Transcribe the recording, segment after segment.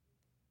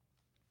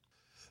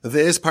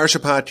This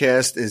Parsha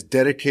podcast is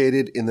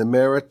dedicated in the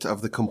merit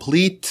of the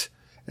complete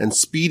and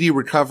speedy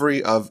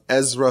recovery of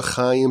Ezra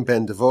Chaim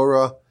ben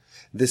Devorah.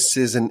 This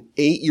is an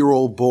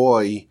 8-year-old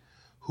boy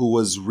who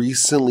was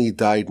recently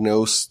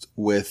diagnosed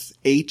with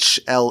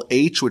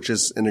HLH, which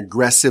is an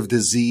aggressive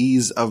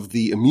disease of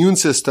the immune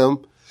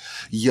system.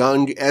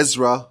 Young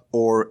Ezra,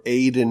 or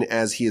Aiden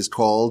as he is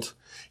called,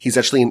 he's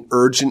actually in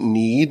urgent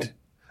need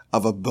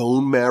of a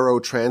bone marrow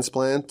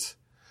transplant.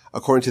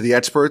 According to the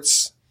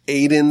experts,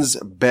 Aiden's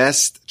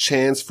best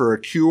chance for a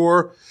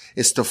cure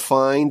is to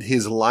find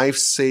his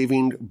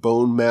life-saving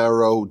bone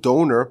marrow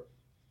donor.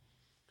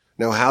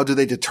 Now, how do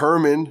they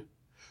determine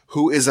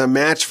who is a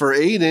match for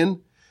Aiden?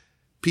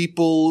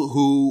 People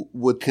who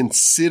would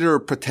consider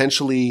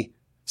potentially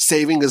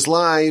saving his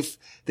life,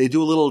 they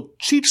do a little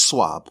cheek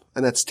swab,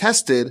 and that's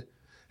tested.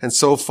 And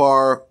so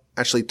far,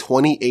 actually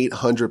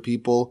 2,800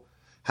 people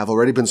have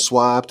already been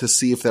swabbed to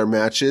see if they're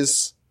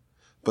matches,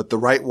 but the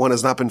right one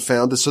has not been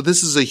found. So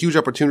this is a huge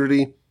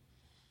opportunity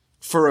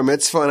for a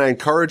mitzvah, and I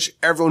encourage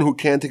everyone who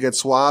can to get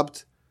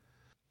swabbed.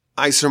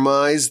 I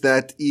surmise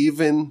that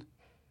even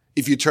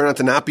if you turn out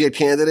to not be a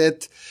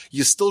candidate,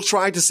 you still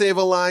try to save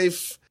a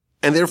life,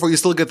 and therefore you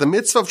still get the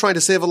mitzvah of trying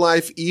to save a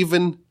life,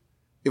 even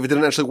if it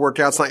didn't actually work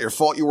out. It's not your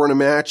fault you weren't a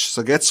match,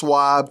 so get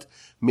swabbed.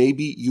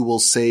 Maybe you will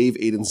save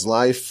Aiden's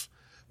life,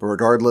 but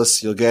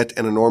regardless, you'll get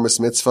an enormous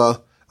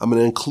mitzvah. I'm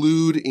going to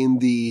include in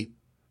the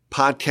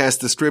podcast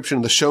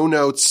description, the show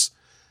notes,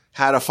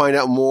 how to find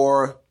out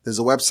more. There's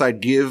a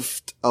website,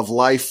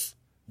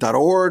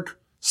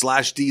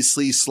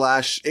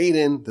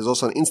 giftoflife.org/d/Aiden. There's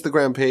also an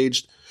Instagram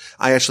page.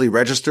 I actually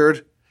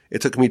registered.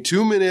 It took me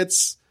 2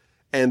 minutes,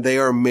 and they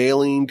are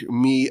mailing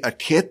me a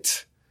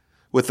kit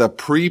with a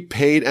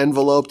prepaid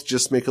envelope to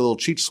just make a little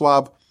cheek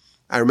swab.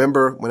 I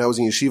remember when I was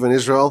in yeshiva in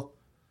Israel,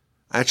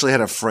 I actually had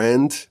a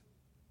friend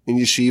in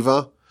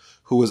yeshiva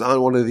who was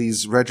on one of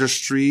these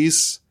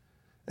registries,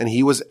 and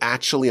he was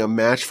actually a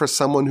match for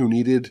someone who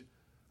needed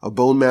a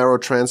bone marrow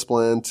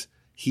transplant.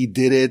 He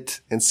did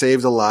it and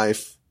saved a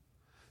life.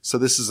 So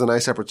this is a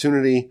nice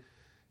opportunity.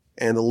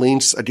 And the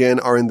links, again,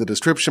 are in the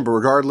description. But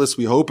regardless,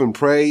 we hope and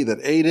pray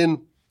that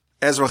Aiden,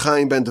 Ezra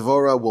Chaim ben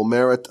Devorah, will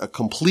merit a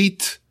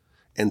complete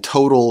and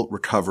total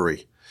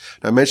recovery.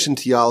 Now, I mentioned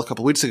to y'all a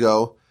couple weeks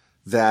ago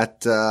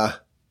that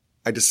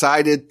I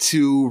decided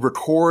to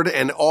record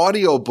an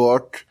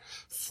audiobook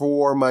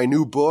for my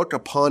new book,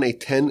 Upon a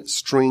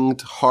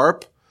 10-Stringed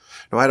Harp.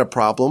 Now, I had a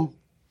problem.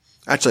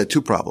 Actually, I had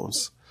two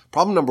problems.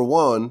 Problem number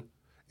one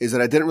is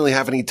that I didn't really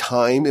have any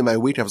time in my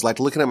week. I was like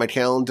looking at my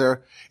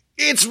calendar.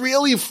 It's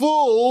really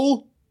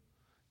full,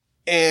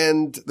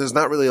 and there's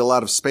not really a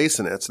lot of space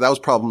in it. So that was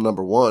problem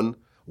number one.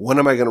 When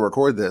am I going to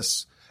record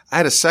this? I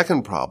had a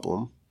second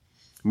problem.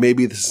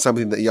 Maybe this is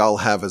something that y'all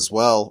have as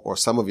well, or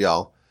some of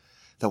y'all,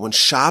 that when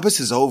Shabbos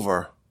is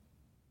over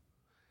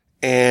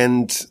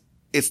and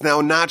it's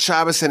now not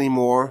Shabbos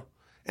anymore,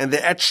 and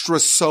the extra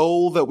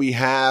soul that we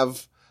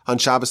have on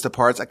Shabbos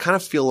departs, I kind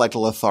of feel like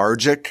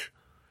lethargic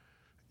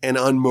and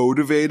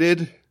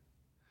unmotivated.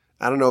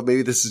 I don't know if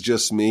maybe this is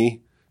just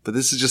me, but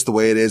this is just the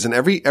way it is. And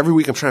every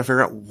week I'm trying to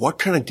figure out what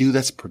can I do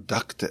that's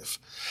productive?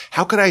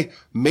 How could I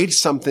make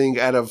something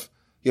out of,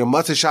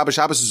 Motzei Shabbos?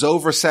 Shabbos is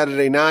over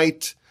Saturday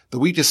night. The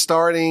week is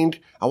starting.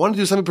 I want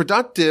to do something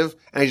productive,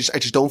 and I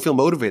just don't feel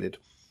motivated.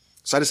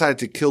 So I decided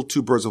to kill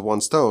two birds with one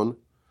stone.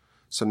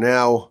 So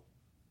now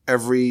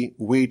every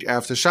week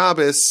after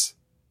Shabbos,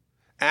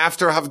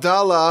 after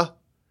Havdalah,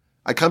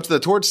 I come to the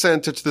Torch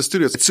Center, to the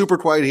studio. It's super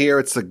quiet here.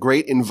 It's a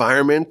great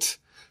environment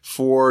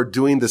for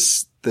doing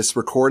this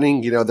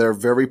recording. They're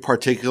very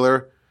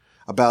particular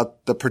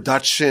about the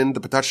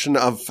production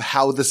of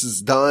how this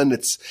is done.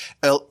 It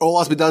all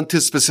has to be done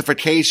to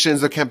specifications.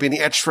 There can't be any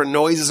extra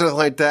noises or anything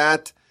like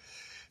that.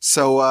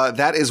 So,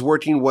 that is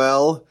working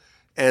well.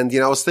 And,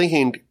 I was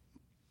thinking,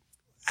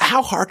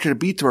 how hard could it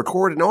be to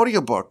record an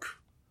audiobook?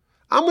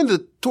 I'm in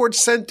the Torch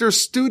Center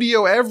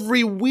studio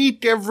every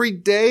week, every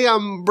day.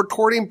 I'm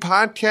recording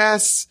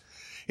podcasts.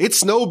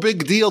 It's no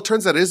big deal.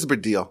 Turns out it is a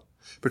big deal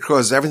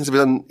because everything's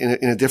been done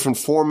in a different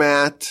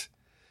format,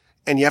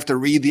 and you have to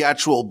read the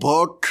actual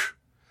book.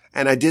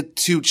 And I did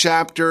 2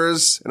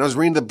 chapters, and I was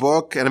reading the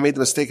book, and I made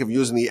the mistake of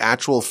using the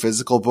actual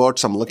physical book.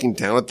 So I'm looking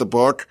down at the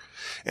book,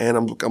 and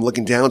I'm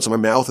looking down so my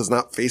mouth is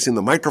not facing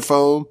the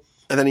microphone.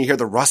 And then you hear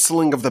the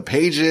rustling of the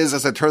pages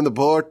as I turn the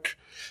book.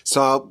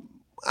 So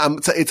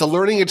it's a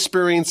learning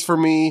experience for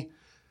me.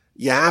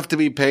 You have to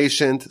be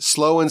patient,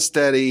 slow and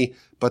steady,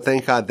 but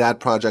thank God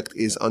that project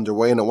is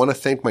underway. And I want to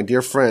thank my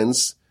dear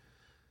friends,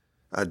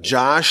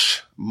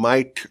 Josh,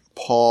 Mike,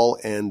 Paul,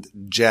 and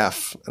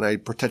Jeff. And I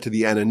protected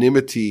the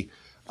anonymity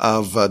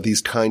of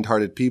these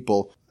kind-hearted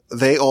people.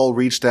 They all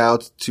reached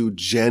out to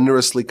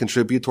generously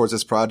contribute towards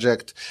this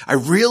project. I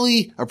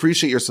really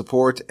appreciate your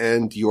support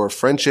and your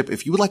friendship.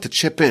 If you would like to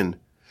chip in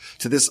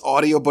to this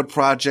audiobook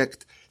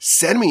project,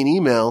 send me an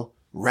email,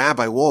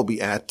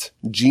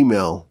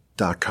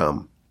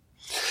 rabbiwolbe@gmail.com.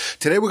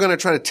 Today we're going to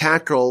try to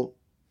tackle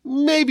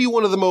maybe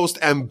one of the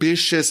most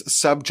ambitious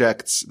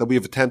subjects that we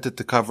have attempted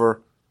to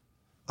cover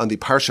on the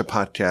Parsha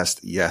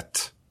podcast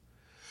yet.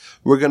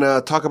 We're going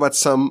to talk about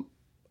some,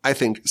 I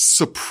think,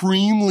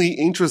 supremely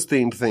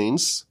interesting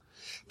things.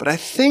 But I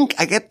think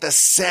I get the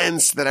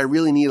sense that I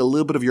really need a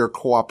little bit of your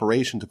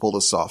cooperation to pull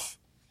this off.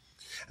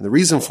 And the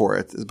reason for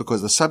it is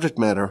because the subject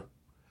matter,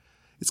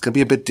 it's going to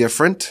be a bit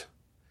different.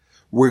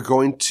 We're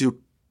going to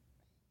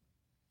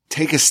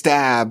take a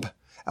stab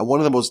at one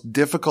of the most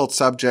difficult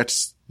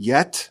subjects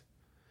yet.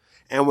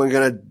 And we're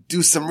going to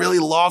do some really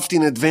lofty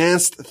and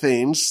advanced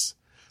things.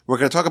 We're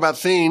going to talk about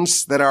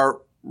things that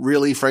are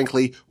really,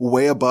 frankly,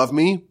 way above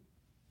me.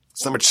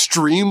 Some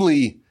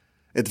extremely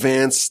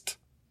advanced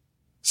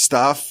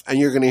stuff. And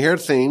you're going to hear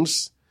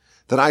things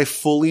that I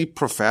fully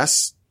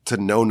profess to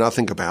know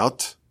nothing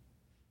about.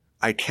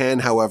 I can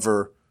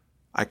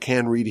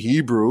read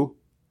Hebrew.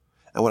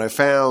 And what I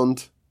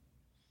found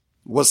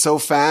was so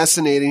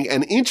fascinating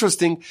and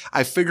interesting,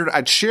 I figured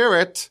I'd share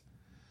it.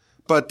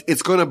 But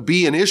it's going to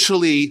be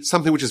initially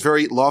something which is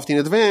very lofty and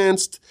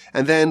advanced.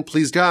 And then,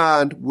 please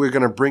God, we're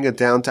going to bring it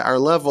down to our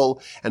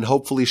level and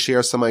hopefully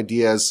share some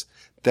ideas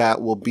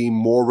that will be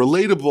more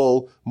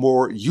relatable,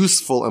 more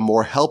useful, and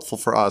more helpful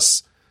for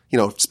us.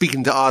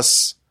 Speaking to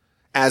us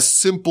as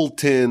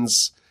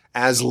simpletons,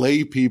 as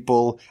lay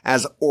people,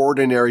 as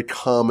ordinary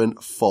common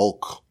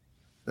folk.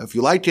 Now, if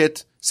you like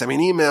it, send me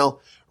an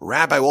email,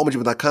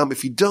 rabbiwolman@gmail.com.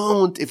 If you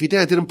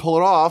didn't pull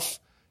it off,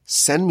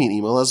 send me an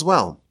email as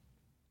well.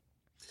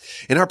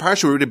 In our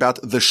parsha, we read about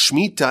the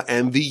Shemitah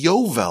and the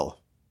Yovel.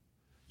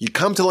 You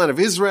come to the land of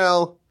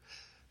Israel,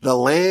 the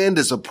land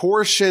is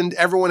apportioned,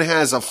 everyone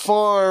has a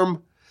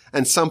farm,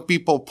 and some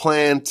people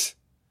plant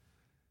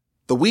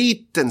the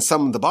wheat and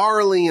some the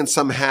barley, and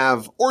some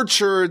have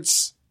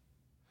orchards.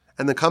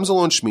 And then comes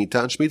along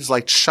Shemitah, and Shemitah is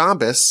like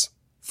Shabbos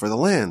for the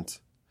land.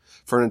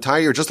 For an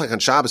entire year, just like on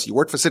Shabbos, you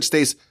work for 6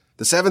 days.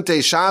 The 7th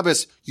day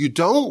Shabbos, you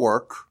don't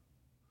work.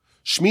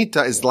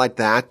 Shemitah is like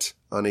that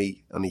on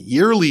a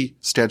yearly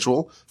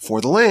schedule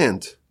for the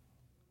land.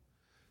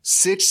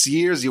 6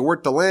 years you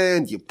work the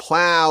land, you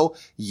plow,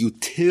 you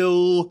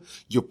till,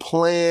 you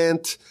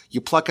plant,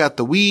 you pluck out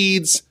the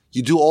weeds,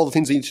 you do all the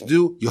things you need to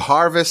do, you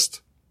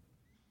harvest.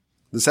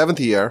 The 7th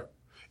year,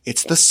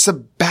 it's the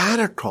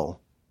sabbatical.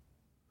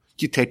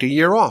 You take a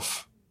year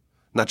off.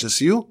 Not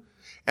just you,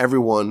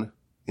 everyone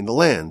in the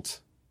land.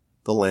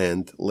 The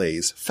land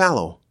lays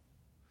fallow.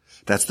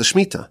 That's the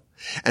Shemitah.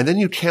 And then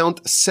you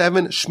count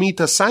 7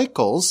 Shemitah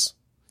cycles,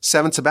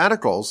 7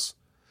 sabbaticals.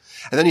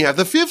 And then you have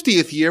the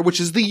 50th year, which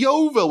is the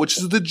Yovel, which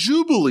is the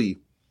Jubilee.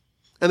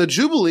 And the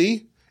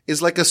Jubilee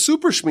is like a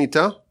super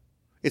Shemitah.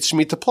 It's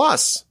Shemitah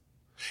plus.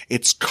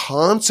 It's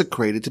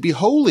consecrated to be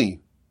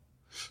holy.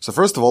 So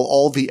first of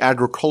all the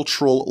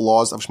agricultural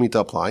laws of Shemitah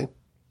apply.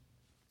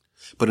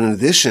 But in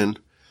addition,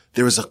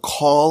 there is a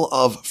call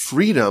of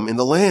freedom in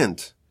the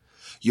land.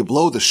 You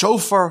blow the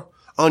shofar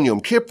on Yom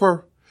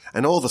Kippur,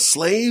 and all the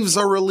slaves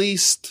are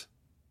released.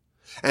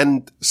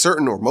 And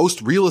certain or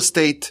most real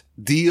estate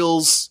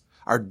deals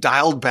are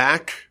dialed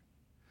back,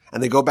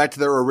 and they go back to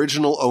their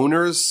original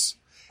owners.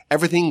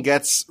 Everything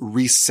gets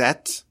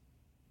reset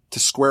to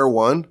square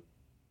one.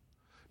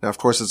 Now, of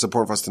course, it's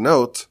important for us to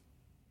note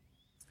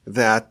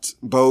that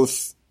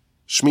both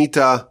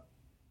Shemitah,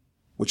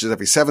 which is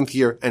every 7th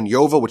year, and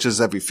Yovel, which is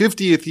every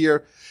 50th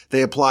year,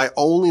 they apply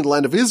only in the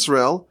land of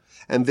Israel.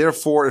 And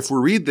therefore, if we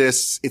read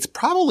this, it's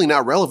probably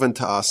not relevant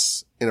to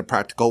us in a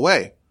practical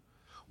way.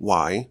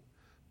 Why?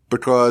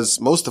 Because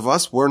most of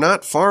us, we're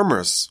not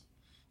farmers.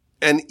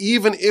 And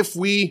even if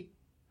we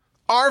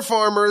are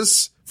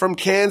farmers from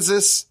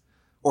Kansas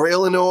or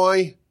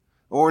Illinois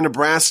or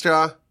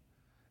Nebraska,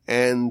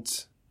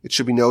 and it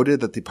should be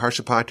noted that the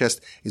Parsha podcast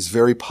is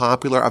very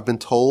popular, I've been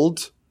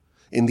told,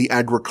 in the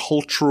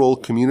agricultural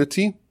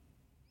community.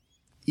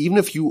 Even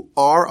if you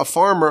are a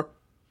farmer,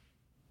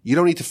 you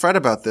don't need to fret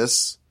about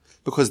this,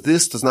 because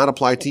this does not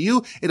apply to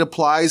you. It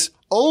applies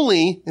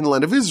only in the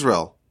land of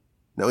Israel.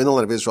 Now, in the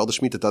land of Israel, the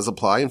Shemitah does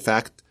apply. In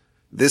fact,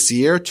 this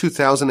year,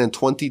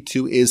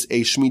 2022, is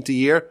a Shemitah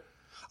year.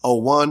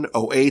 01,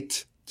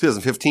 08,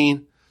 2015,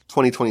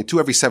 2022,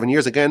 every 7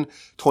 years again,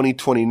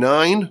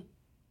 2029.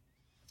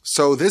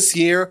 So this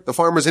year, the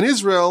farmers in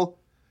Israel,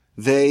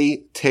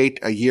 they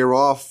take a year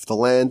off. The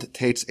land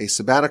takes a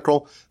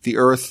sabbatical. The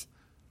earth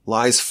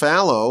lies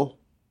fallow.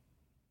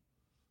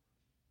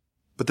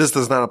 But this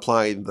does not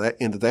apply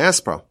in the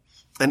diaspora.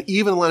 And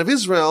even in the land of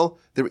Israel,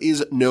 there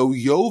is no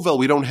Yovel.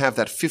 We don't have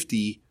that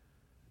 50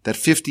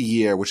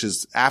 year, which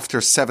is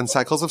after 7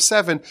 cycles of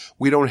 7.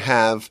 We don't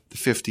have the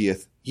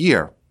 50th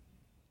year.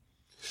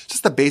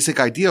 Just the basic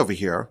idea over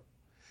here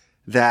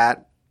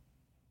that,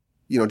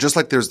 just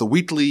like there's the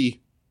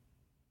weekly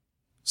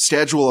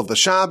schedule of the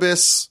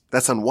Shabbos,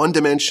 that's on one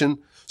dimension.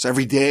 So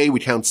every day we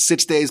count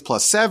 6 days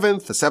plus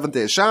 7th. The 7th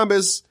day is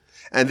Shabbos.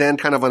 And then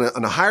kind of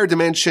on a higher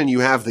dimension,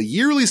 you have the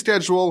yearly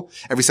schedule.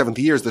 Every 7th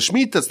year is the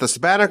Shemitah, it's the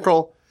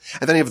sabbatical.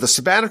 And then you have the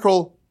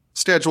sabbatical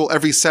schedule.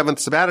 Every 7th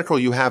sabbatical,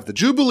 you have the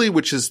Jubilee,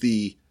 which is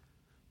the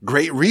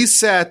Great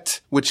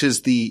Reset, which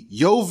is the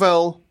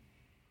Yovel.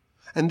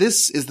 And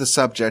this is the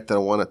subject that I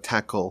want to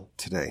tackle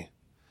today.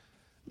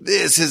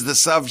 This is the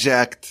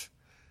subject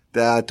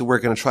that we're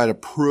going to try to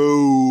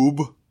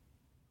probe.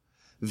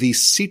 the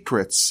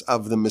secrets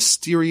of the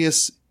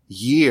mysterious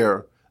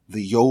year,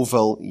 the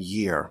Yovel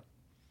year.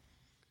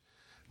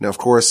 Now, of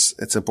course,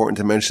 it's important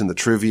to mention the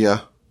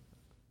trivia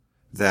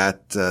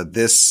that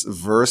this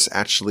verse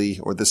actually,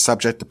 or this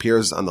subject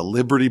appears on the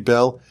Liberty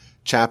Bell,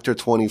 chapter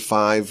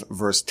 25,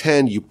 verse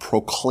 10. You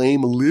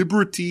proclaim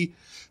liberty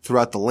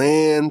throughout the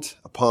land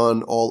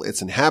upon all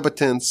its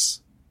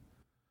inhabitants.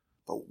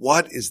 But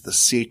what is the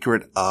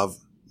secret of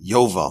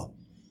Yovel?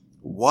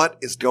 What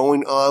is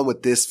going on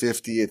with this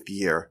 50th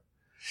year?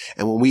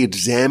 And when we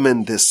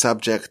examine this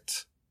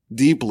subject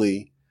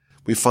deeply,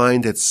 we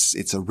find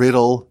it's a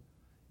riddle,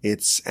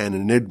 it's an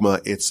enigma,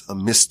 it's a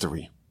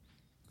mystery.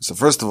 So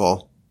first of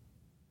all,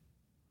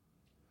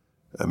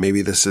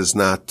 maybe this is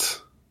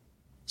not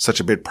such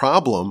a big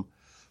problem,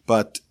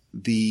 but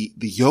the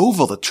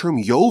Yovel, the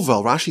term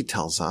Yovel, Rashi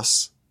tells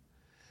us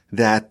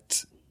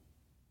that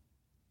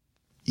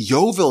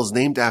Yovel is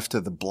named after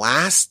the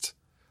blast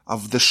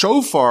of the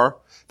shofar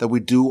that we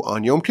do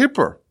on Yom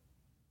Kippur.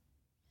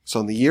 So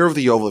in the year of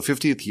the Yovel, the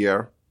 50th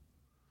year,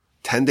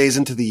 10 days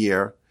into the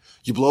year,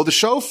 you blow the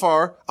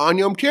shofar on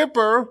Yom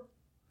Kippur,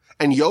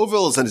 and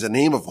Yovel is a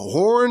name of a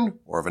horn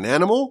or of an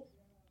animal,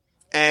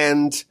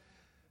 and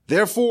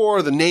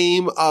therefore the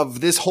name of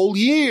this whole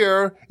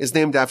year is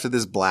named after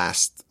this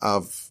blast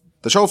of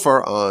the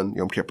shofar on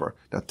Yom Kippur.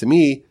 Now to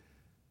me,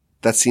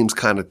 that seems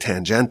kind of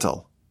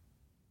tangential.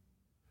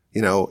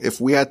 You know, if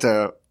we had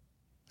to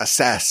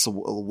assess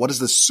what is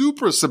the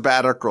super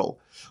sabbatical,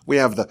 we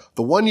have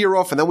the 1 year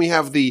off and then we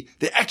have the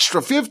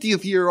extra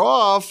 50th year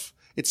off.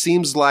 It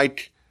seems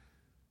like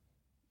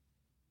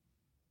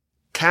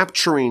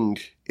capturing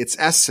its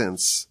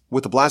essence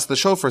with the blast of the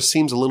shofar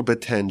seems a little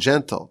bit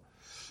tangential.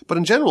 But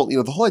in general, you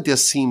know, the whole idea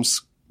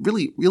seems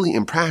really, really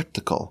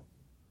impractical.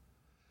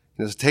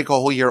 You know, to take a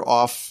whole year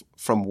off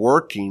from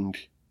working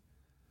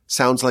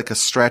sounds like a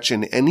stretch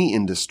in any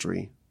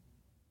industry.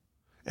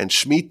 And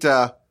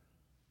Shemitah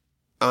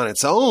on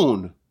its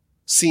own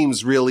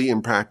seems really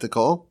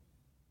impractical.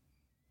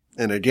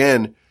 And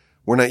again,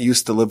 we're not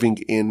used to living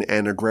in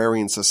an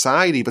agrarian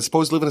society, but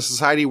suppose you live in a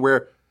society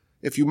where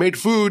if you made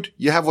food,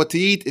 you have what to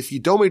eat. If you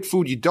don't make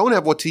food, you don't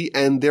have what to eat,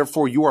 and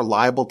therefore you are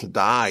liable to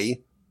die.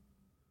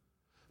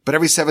 But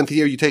every 7th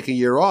year, you take a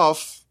year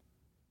off.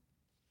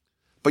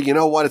 But you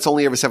know what? It's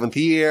only every 7th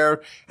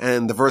year,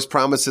 and the verse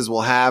promises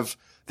we'll have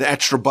the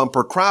extra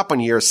bumper crop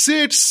on year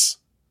 6.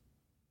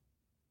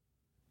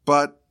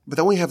 But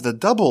then we have the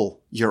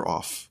double year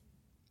off.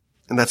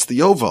 And that's the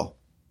Yovel.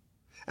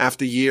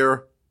 After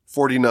year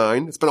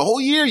 49, it's been a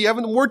whole year. You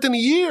haven't worked in a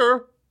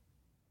year.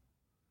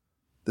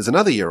 There's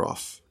another year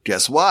off.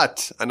 Guess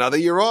what? Another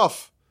year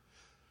off.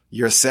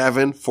 Year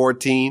 7,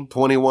 14,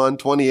 21,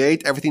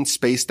 28, everything's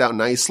spaced out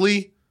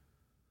nicely.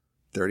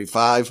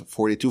 35,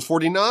 42,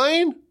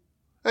 49,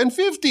 and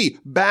 50.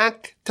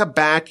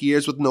 Back-to-back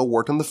years with no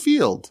work in the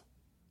field.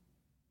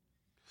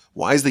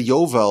 Why is the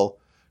Yovel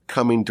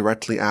coming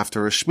directly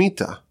after a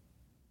Shemitah?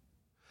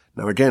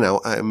 Now again,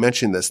 I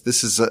mentioned this.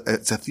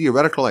 It's a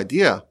theoretical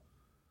idea.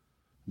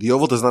 The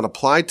Yovel does not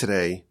apply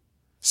today,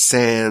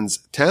 sans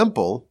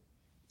temple,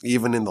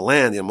 even in the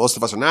land. You know, most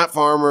of us are not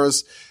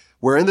farmers.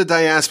 We're in the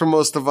diaspora,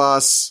 most of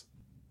us.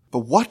 But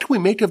what do we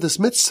make of this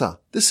mitzvah?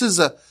 This is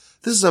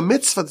a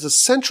mitzvah. It's a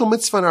central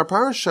mitzvah in our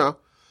parasha.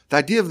 The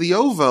idea of the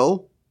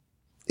Yovel.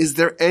 Is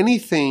there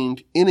anything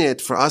in it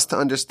for us to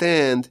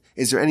understand?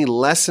 Is there any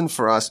lesson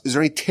for us? Is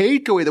there any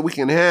takeaway that we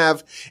can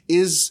have?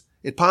 Is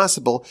it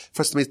possible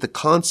for us to make the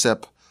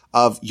concept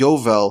of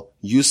Yovel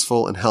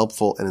useful and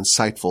helpful and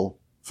insightful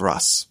for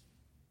us?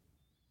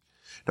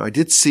 Now, I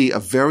did see a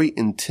very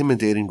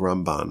intimidating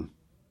Ramban.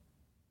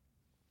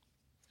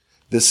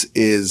 This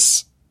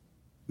is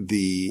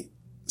the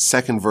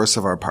 2nd verse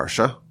of our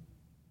parsha.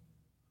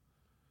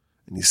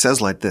 And he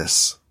says like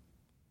this.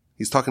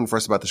 He's talking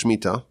first about the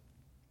Shemitah.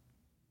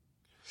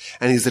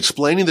 And he's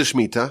explaining the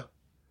Shemitah.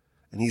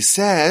 And he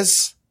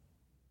says,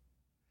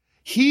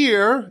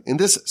 here, in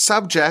this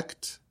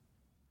subject,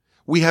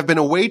 we have been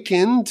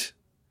awakened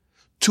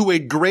to a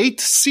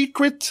great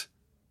secret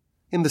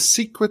in the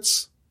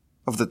secrets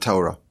of the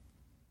Torah.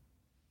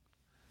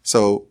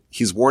 So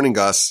he's warning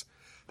us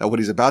that what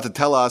he's about to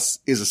tell us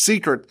is a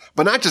secret,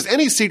 but not just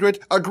any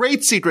secret, a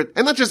great secret.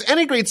 And not just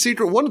any great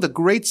secret, one of the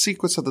great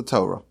secrets of the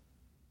Torah.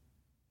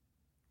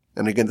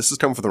 And again, this is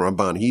coming from the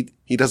Ramban.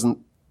 He doesn't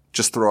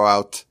just throw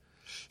out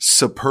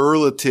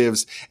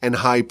superlatives and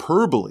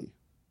hyperbole.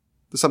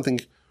 There's something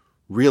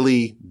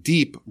really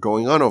deep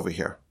going on over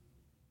here.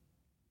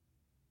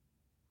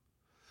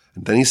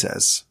 And then he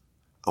says,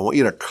 I want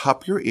you to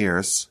cup your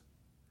ears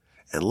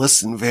and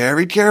listen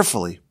very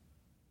carefully.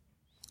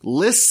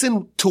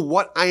 Listen to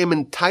what I am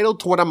entitled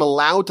to, what I'm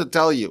allowed to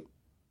tell you.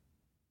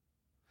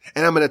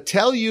 And I'm going to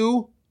tell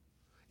you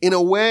in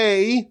a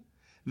way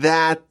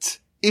that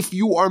if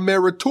you are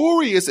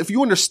meritorious, if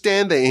you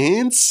understand the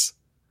hints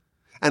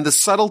and the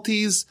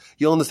subtleties,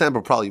 you'll understand,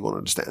 but probably you won't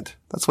understand.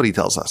 That's what he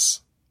tells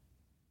us.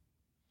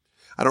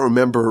 I don't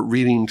remember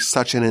reading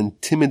such an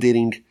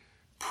intimidating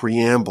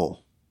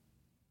preamble.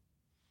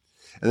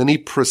 And then he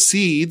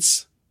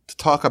proceeds to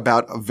talk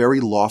about a very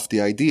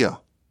lofty idea.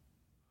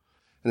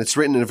 And it's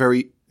written in a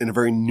very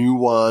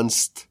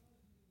nuanced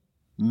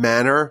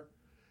manner,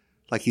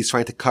 like he's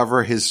trying to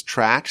cover his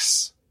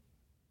tracks.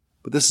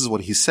 But this is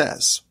what he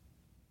says.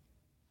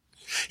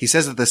 He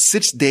says that the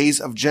 6 days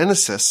of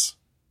Genesis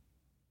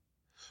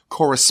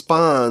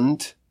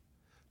correspond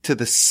to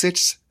the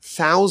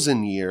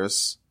 6,000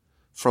 years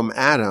from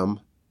Adam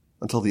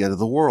until the end of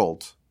the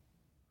world.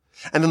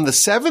 And then the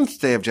 7th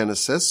day of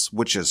Genesis,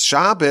 which is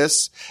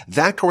Shabbos,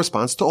 that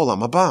corresponds to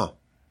Olam Haba.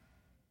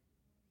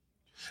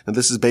 And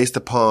this is based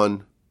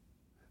upon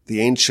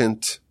the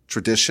ancient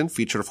tradition,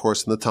 featured of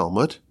course in the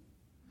Talmud,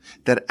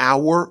 that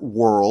our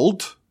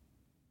world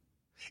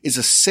is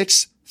a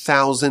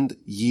 6,000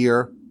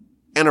 year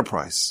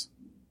enterprise.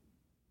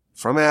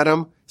 From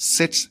Adam,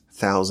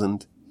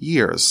 6,000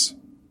 years.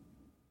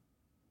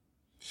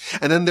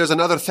 And then there's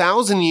another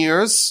 1,000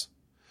 years,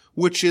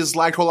 which is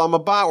like Olam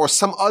Haba, or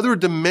some other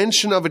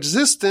dimension of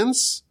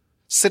existence,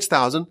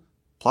 6,000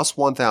 plus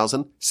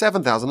 1,000,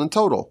 7,000 in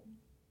total.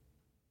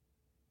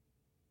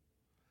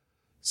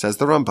 Says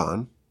the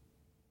Ramban,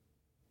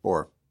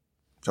 or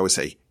shall we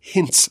say,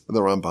 hints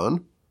the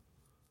Ramban,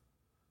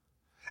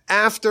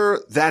 after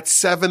that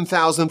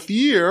 7,000th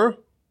year,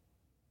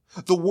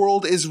 the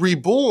world is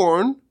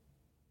reborn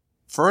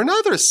for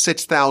another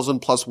 6,000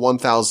 plus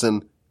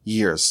 1,000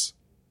 years.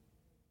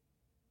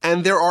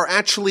 And there are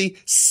actually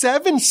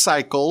 7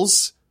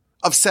 cycles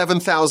of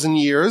 7,000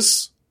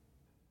 years.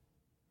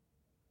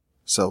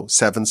 So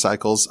 7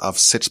 cycles of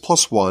 6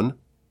 plus 1.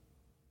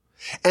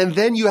 And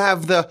then you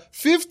have the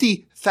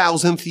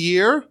 50,000th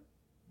year,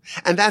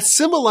 and that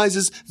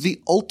symbolizes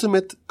the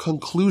ultimate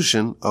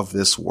conclusion of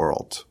this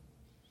world.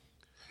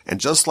 And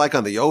just like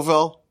on the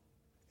Yovel,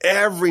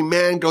 every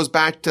man goes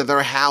back to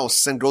their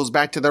house and goes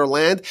back to their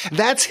land.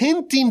 That's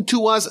hinting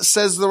to us,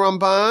 says the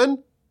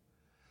Ramban,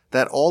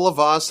 that all of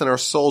us and our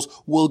souls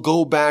will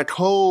go back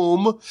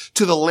home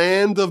to the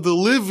land of the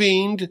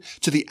living,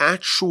 to the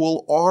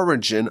actual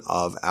origin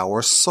of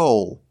our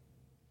soul.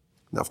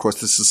 Now, of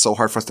course, this is so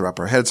hard for us to wrap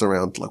our heads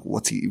around. Like,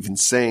 what's he even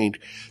saying?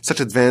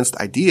 Such advanced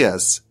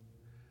ideas.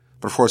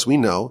 But of course, we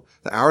know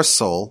that our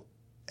soul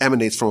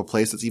emanates from a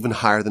place that's even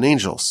higher than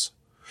angels.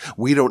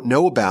 We don't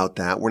know about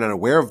that. We're not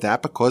aware of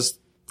that because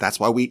that's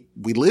why we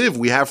live.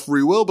 We have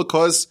free will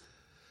because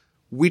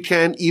we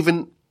can't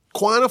even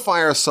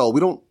quantify our soul.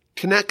 We don't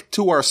connect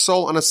to our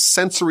soul on a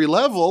sensory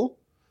level,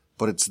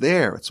 but it's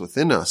there. It's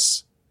within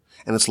us.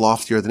 And it's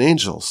loftier than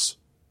angels.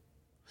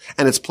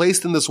 And it's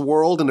placed in this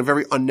world in a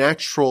very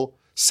unnatural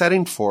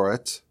setting for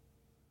it.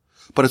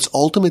 But its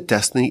ultimate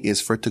destiny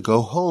is for it to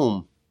go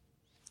home.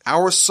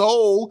 Our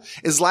soul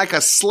is like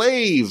a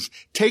slave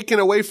taken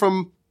away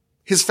from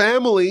his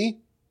family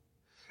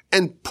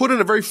and put in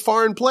a very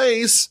foreign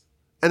place.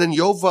 And then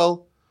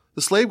Yovel,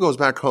 the slave, goes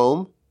back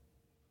home.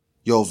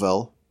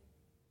 Yovel,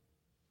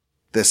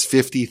 this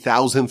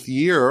 50,000th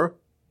year,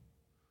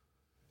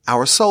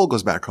 our soul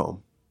goes back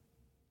home.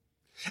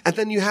 And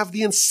then you have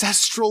the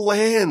ancestral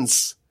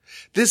lands.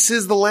 This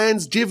is the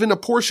lands given,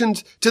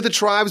 apportioned to the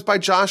tribes by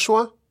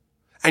Joshua.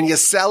 And you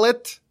sell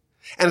it,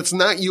 and it's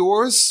not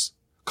yours.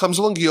 Comes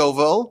along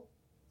Yovel,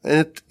 and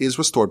it is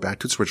restored back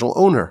to its original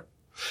owner.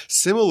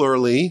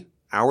 Similarly,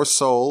 our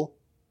soul,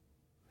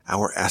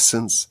 our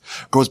essence,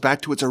 goes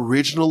back to its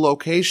original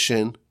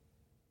location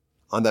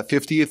on that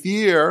 50th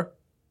year,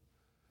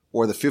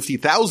 or the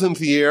 50,000th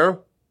year,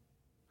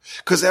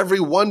 because every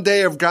one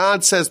day of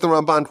God, says the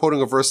Ramban,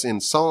 quoting a verse in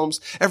Psalms,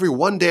 every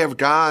one day of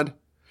God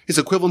is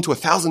equivalent to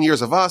 1,000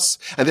 years of us,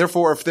 and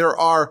therefore if there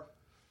are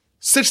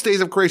 6 days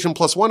of creation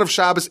plus 1 of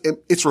Shabbos,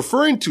 it's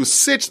referring to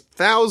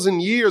 6,000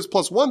 years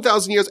plus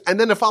 1,000 years, and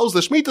then it follows the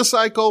Shemitah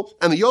cycle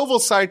and the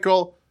Yovel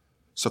cycle,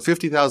 so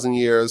 50,000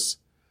 years,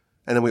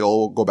 and then we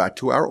all go back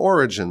to our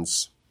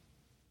origins.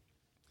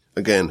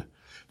 Again,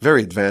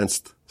 very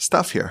advanced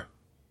stuff here.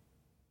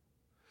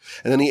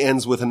 And then he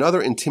ends with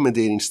another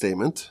intimidating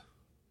statement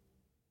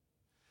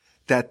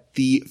that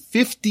the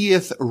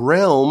 50th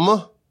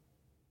realm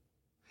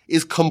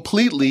is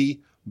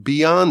completely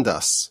beyond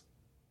us.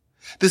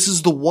 This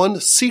is the one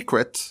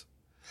secret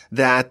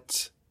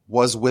that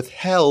was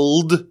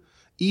withheld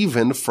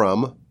even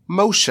from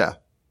Moshe.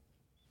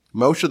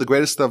 Moshe, the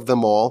greatest of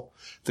them all,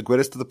 the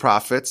greatest of the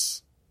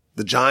prophets,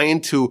 the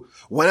giant who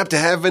went up to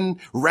heaven,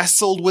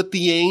 wrestled with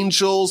the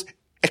angels,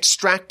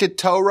 extracted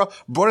Torah,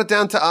 brought it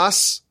down to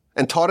us,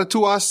 and taught it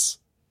to us.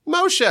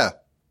 Moshe.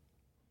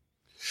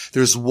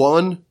 There's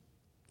one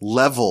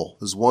level,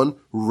 there's one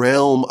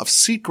realm of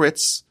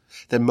secrets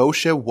that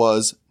Moshe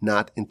was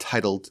not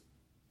entitled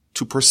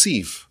to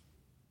perceive.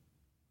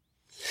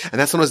 And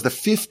that's known as the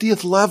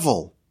 50th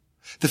level,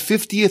 the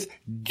 50th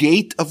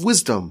gate of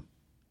wisdom.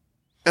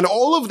 And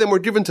all of them were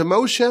given to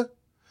Moshe,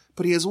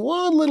 but he has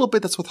one little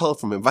bit that's withheld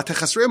from him.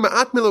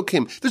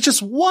 There's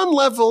just one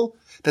level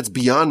that's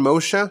beyond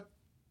Moshe,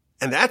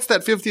 and that's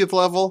that 50th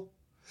level,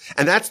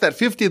 and that's that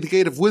 50th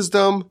gate of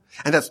wisdom,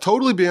 and that's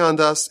totally beyond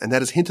us, and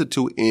that is hinted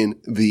to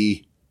in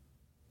the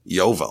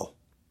Yovel.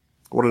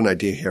 What an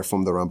idea here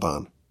from the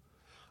Ramban.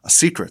 A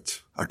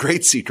secret, a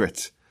great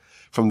secret,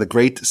 from the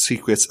great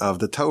secrets of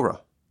the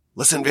Torah.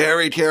 Listen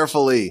very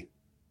carefully.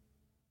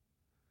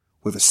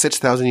 We have a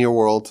 6,000-year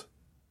world.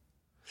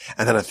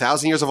 And then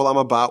 1,000 years of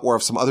Olam Haba or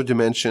of some other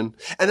dimension.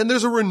 And then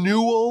there's a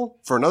renewal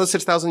for another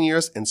 6,000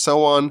 years and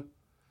so on,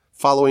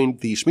 following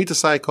the Shemitah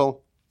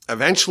cycle.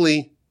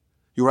 Eventually,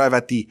 you arrive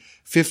at the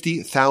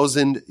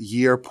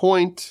 50,000-year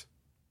point.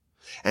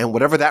 And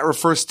whatever that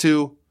refers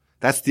to,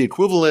 that's the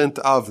equivalent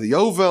of the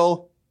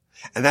Yovel.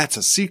 And that's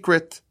a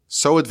secret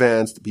so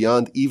advanced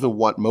beyond even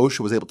what Moshe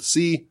was able to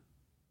see.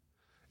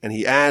 And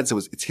he adds,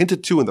 it's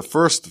hinted to in the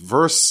first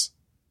verse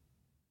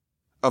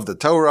of the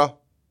Torah.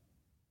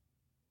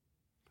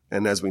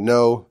 And as we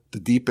know, the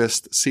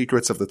deepest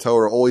secrets of the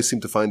Torah always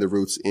seem to find their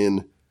roots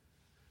in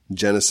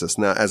Genesis.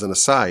 Now, as an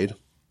aside,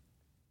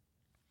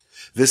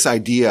 this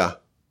idea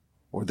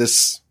or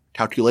this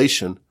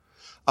calculation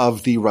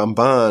of the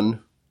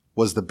Ramban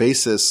was the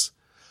basis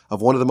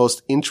of one of the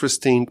most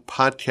interesting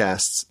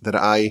podcasts that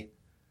I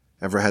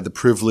ever had the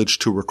privilege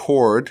to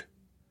record.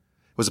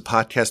 It was a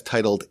podcast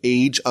titled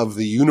Age of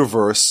the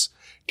Universe,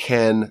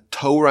 Can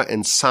Torah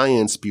and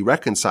Science Be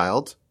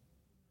Reconciled?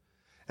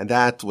 And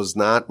that was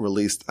not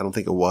released, I don't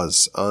think it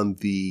was, on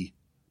the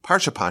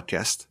Parsha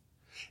podcast.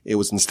 It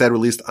was instead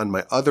released on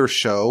my other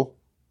show,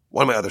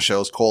 one of my other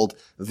shows called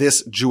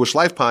This Jewish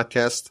Life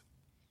Podcast.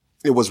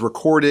 It was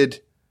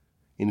recorded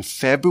in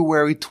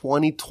February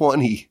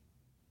 2020.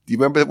 Do you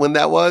remember when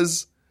that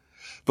was?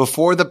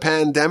 Before the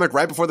pandemic,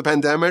 right before the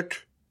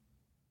pandemic,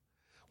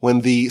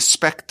 when the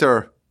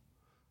specter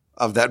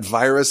of that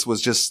virus was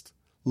just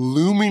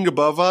looming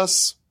above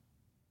us.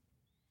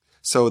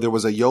 So there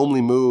was a Yom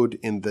Limud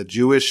in the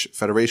Jewish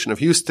Federation of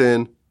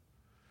Houston,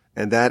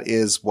 and that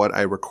is what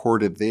I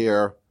recorded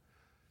there.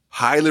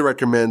 Highly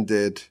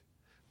recommended,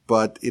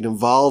 but it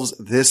involves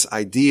this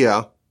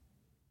idea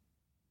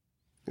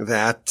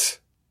that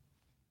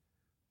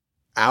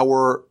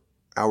our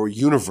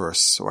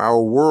universe or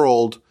our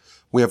world,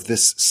 we have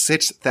this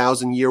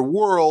 6,000-year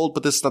world,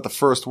 but this is not the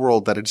first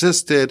world that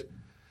existed.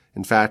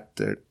 In fact,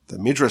 the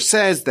Midrash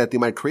says that they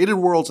might have created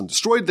worlds and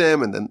destroyed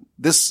them, and then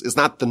this is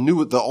not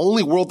the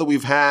only world that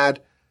we've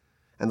had,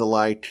 and the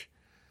like.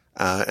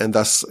 And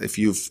thus, if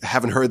you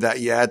haven't heard that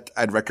yet,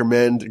 I'd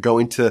recommend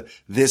going to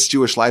This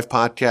Jewish Life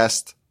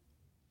Podcast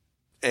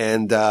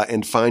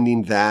and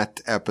finding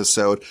that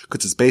episode,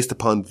 because it's based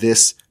upon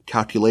this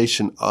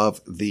calculation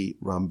of the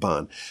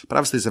Ramban. But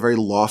obviously, it's a very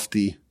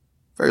lofty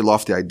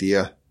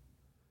idea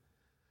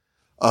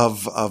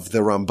of the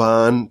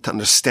Ramban to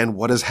understand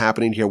what is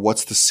happening here,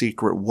 what's the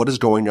secret, what is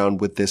going on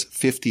with this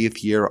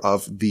 50th year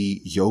of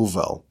the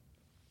Yovel.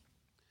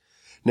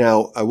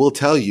 Now, I will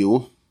tell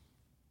you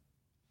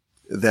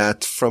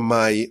that from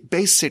my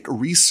basic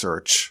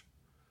research,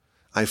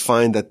 I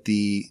find that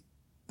the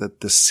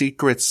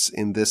secrets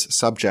in this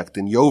subject,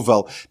 in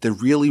Yovel, they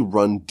really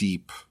run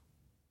deep.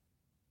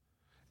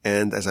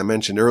 And as I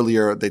mentioned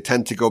earlier, they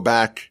tend to go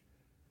back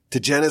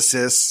to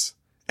Genesis,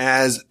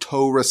 as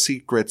Torah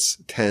secrets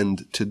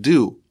tend to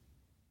do.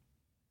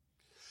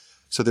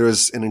 So there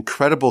is an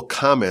incredible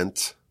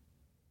comment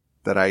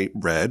that I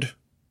read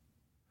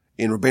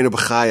in Rabbeinu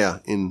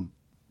Bechaya in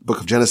the book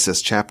of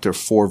Genesis, chapter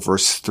 4,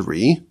 verse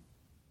 3.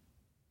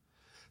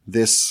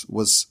 This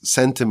was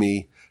sent to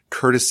me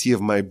courtesy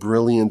of my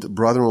brilliant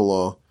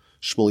brother-in-law,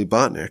 Shmuley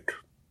Botnick.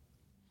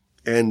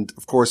 And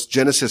of course,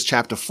 Genesis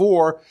chapter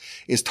 4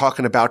 is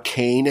talking about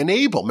Cain and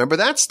Abel. Remember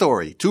that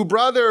story? Two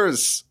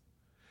brothers.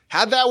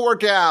 How'd that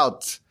work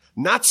out?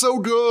 Not so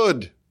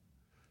good.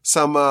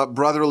 Some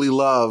brotherly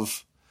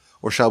love,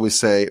 or shall we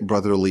say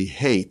brotherly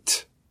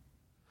hate.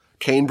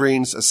 Cain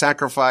brings a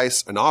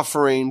sacrifice, an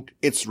offering.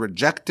 It's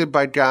rejected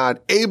by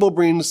God. Abel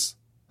brings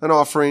an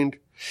offering.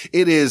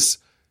 It is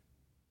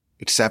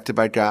accepted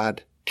by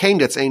God. Cain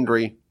gets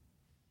angry,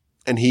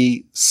 and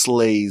he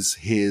slays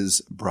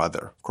his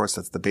brother. Of course,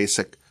 that's the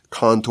basic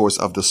contours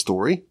of the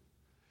story.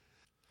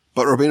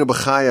 But Rabbeinu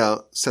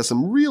Bechaya says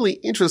some really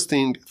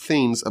interesting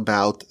things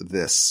about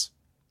this.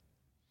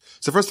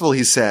 So first of all,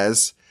 he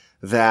says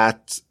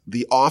that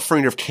the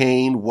offering of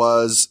Cain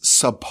was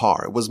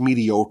subpar. It was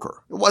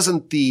mediocre. It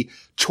wasn't the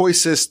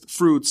choicest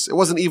fruits. It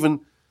wasn't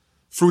even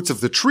fruits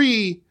of the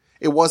tree.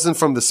 It wasn't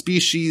from the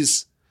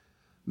species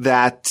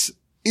that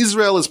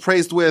Israel is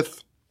praised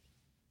with.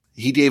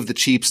 He gave the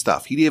cheap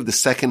stuff. He gave the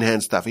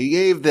secondhand stuff. He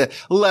gave the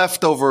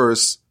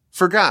leftovers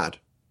for God.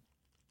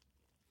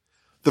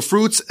 The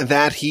fruits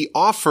that he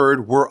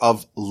offered were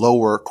of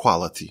lower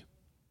quality.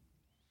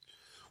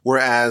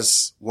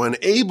 Whereas when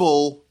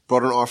Abel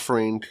brought an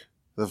offering,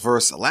 the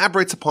verse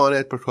elaborates upon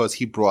it because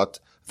he brought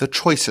the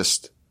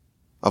choicest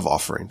of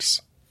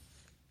offerings.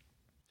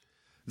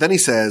 Then he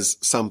says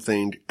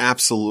something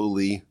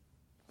absolutely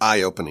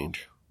eye-opening.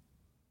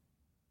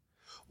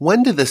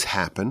 When did this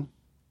happen?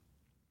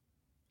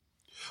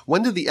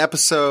 When did the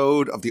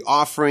episode of the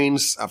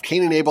offerings of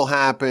Cain and Abel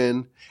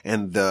happen,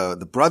 and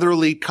the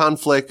brotherly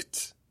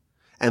conflict,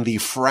 and the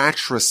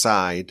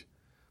fratricide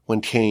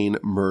when Cain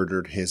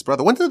murdered his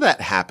brother? When did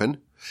that happen?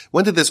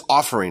 When did this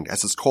offering,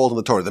 as it's called in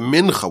the Torah, the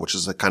mincha, which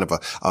is a kind of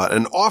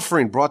an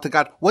offering brought to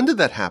God, when did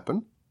that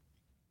happen?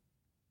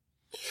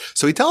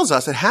 So he tells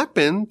us it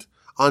happened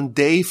on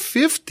day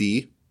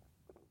 50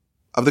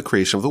 of the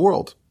creation of the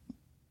world.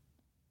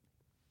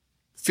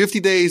 50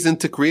 days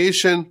into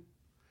creation,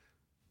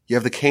 you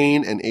have the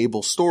Cain and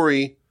Abel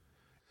story,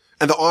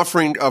 and the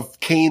offering of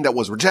Cain that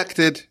was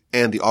rejected,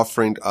 and the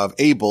offering of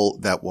Abel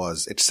that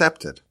was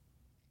accepted.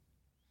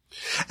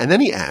 And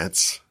then he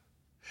adds,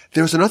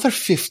 there's another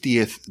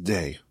 50th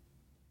day.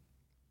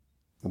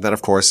 And that,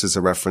 of course, is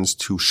a reference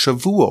to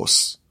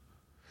Shavuos.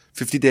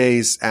 50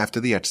 days after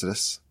the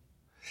Exodus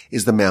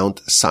is the Mount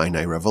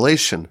Sinai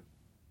revelation.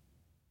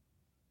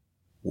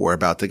 We're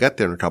about to get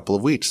there in a couple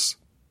of weeks.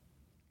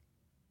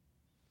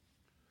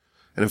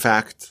 And in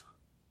fact,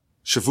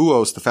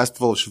 Shavuos, the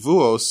festival of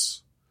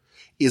Shavuos,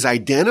 is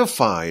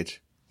identified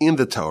in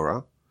the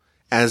Torah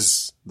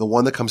as the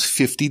one that comes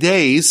 50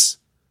 days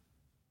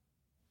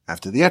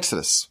after the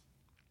Exodus.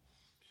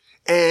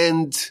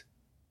 And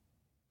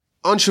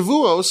on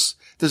Shavuos,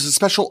 there's a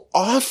special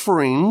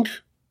offering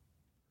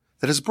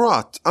that is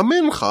brought, a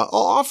mincha, an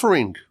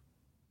offering.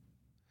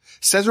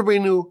 Says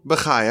Rabbeinu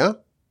Bechaya,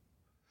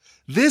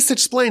 this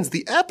explains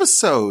the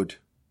episode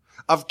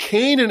of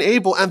Cain and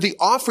Abel and the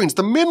offerings,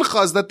 the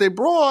minchas that they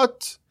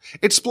brought,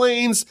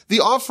 explains the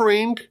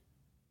offering,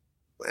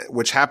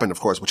 which happened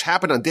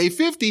on day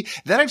 50.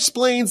 That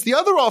explains the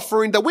other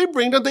offering that we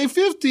bring on day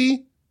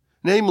 50,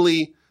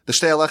 namely the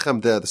Shtei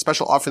Alechem, the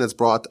special offering that's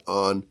brought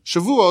on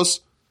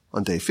Shavuos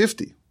on day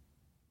 50.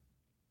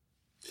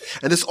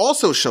 And this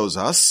also shows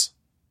us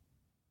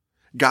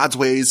God's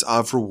ways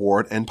of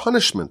reward and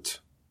punishment.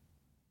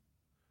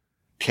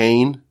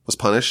 Cain was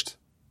punished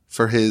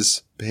for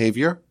his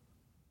behavior,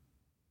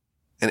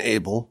 and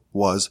Abel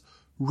was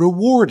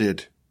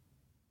rewarded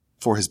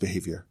for his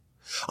behavior.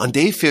 On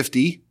day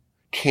 50,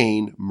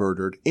 Cain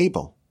murdered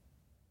Abel.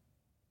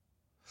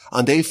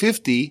 On day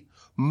 50,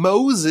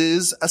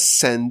 Moses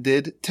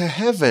ascended to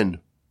heaven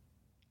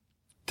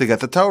to get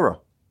the Torah.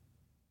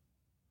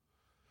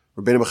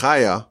 Rabbeinu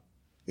Bechaya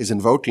is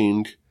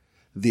invoking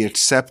the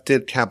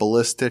accepted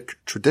Kabbalistic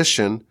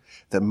tradition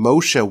that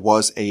Moshe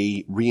was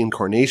a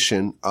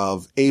reincarnation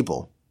of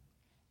Abel.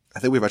 I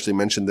think we've actually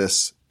mentioned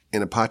this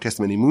in a podcast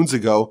many moons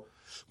ago.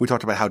 We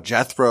talked about how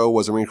Jethro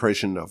was a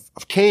reincarnation of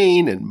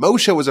Cain and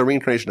Moshe was a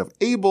reincarnation of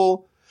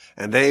Abel,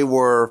 and they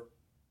were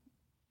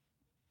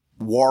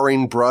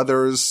warring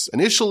brothers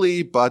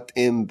initially, but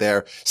in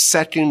their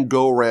second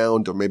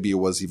go-round, or maybe it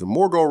was even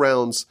more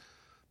go-rounds,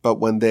 but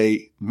when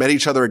they met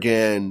each other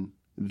again,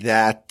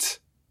 that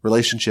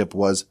relationship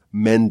was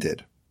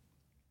mended.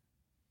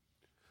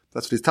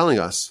 That's what he's telling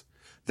us.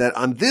 That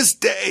on this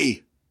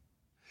day,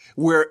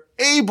 where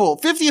Abel,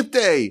 50th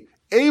day,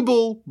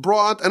 Abel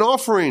brought an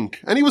offering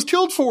and he was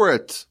killed for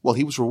it. Well,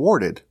 he was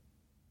rewarded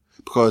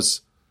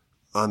because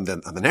on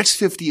the next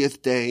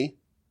 50th day,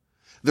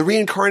 the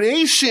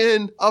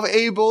reincarnation of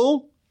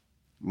Abel,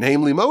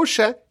 namely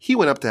Moshe, he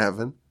went up to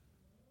heaven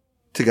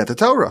to get the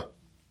Torah.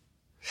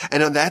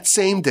 And on that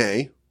same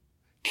day,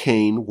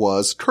 Cain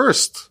was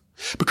cursed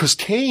because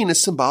Cain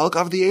is symbolic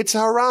of the Yetzer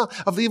Hara,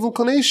 of the evil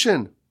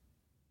inclination.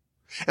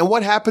 And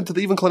what happened to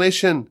the evil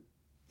inclination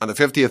on the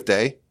 50th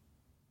day?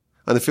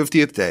 On the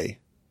 50th day,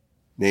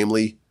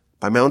 namely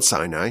by Mount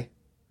Sinai,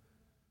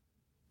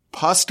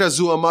 Paska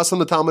Zu Amas,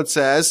 the Talmud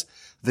says,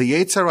 the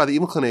Yetzer Hara, the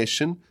evil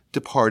inclination,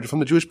 departed from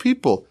the Jewish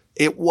people.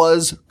 It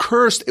was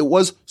cursed. It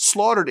was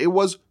slaughtered. It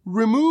was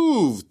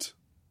removed.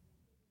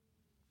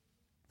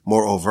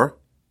 Moreover,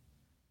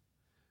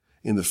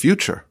 in the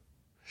future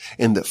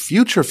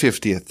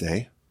 50th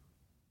day,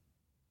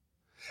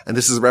 and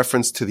this is a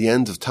reference to the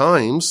end of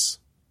times,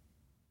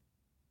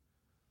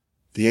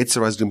 the Yetzer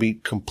Hara is going to be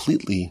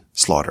completely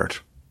slaughtered.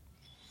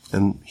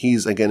 And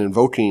he's again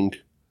invoking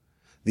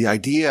the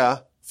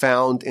idea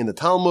found in the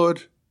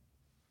Talmud,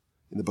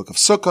 in the book of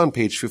Sukkah on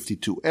page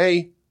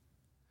 52a,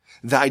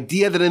 the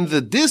idea that in the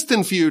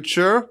distant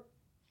future,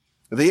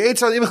 the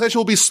Yetzer Hara, the evil inclination,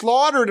 will be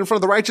slaughtered in front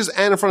of the righteous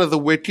and in front of the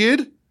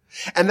wicked.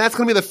 And that's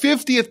going to be the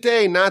 50th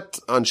day, not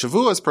on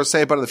Shavuos per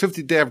se, but on the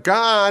 50th day of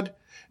God,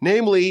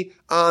 namely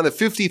on the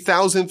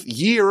 50,000th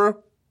year,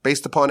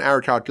 based upon our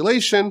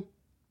calculation.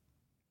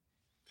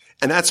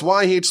 And that's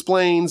why he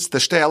explains the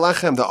Shtei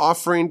Alechem, the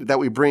offering that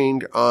we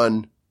bring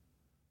on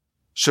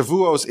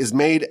Shavuos, is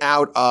made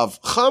out of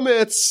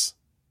chametz.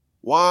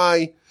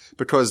 Why?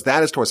 Because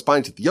that is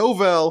corresponding to the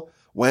Yovel,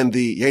 when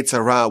the Yetzer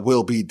Hara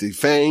will be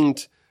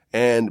defanged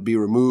and be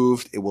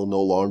removed. It will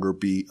no longer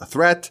be a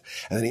threat.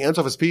 And then he ends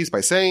off his piece by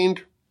saying,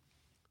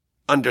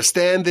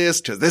 understand this,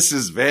 because this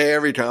is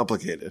very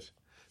complicated.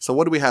 So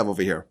what do we have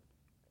over here?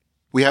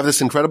 We have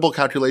this incredible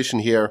calculation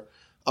here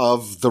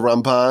of the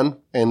Ramban,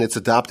 and it's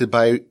adopted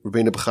by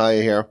Rabbeinu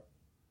Bechaya here,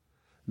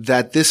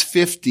 that this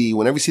 50,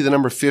 whenever you see the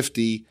number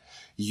 50,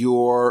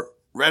 your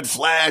red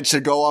flag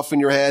should go off in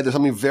your head. There's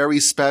something very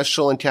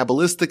special and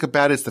Kabbalistic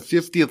about it. It's the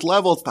 50th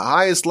level. It's the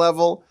highest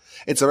level.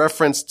 It's a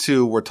reference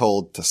to, we're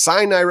told, to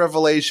Sinai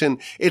revelation.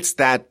 It's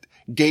that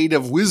gate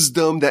of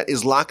wisdom that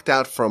is locked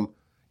out from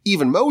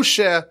even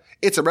Moshe.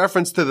 It's a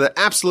reference to the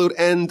absolute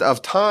end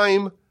of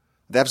time.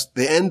 That's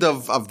the end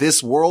of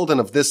this world and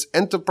of this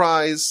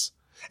enterprise.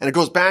 And it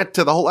goes back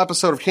to the whole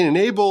episode of Cain and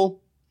Abel.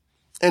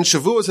 And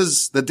Shavuos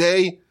is the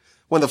day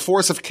When the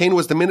force of Cain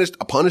was diminished,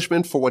 a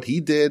punishment for what he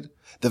did,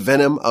 the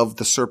venom of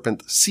the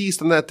serpent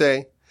ceased on that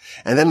day.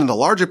 And then in the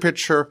larger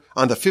picture,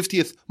 on the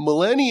 50th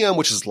millennium,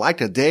 which is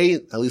like a day,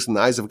 at least in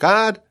the eyes of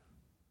God,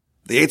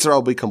 the Yetzer Hara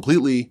will be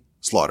completely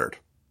slaughtered.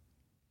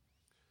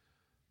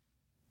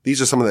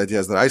 These are some of the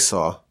ideas that I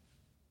saw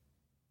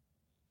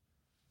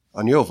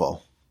on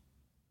Yovel.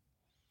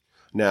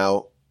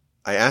 Now,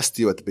 I asked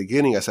you at the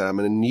beginning, I said, I'm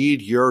going to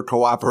need your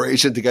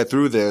cooperation to get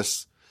through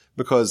this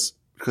because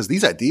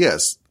these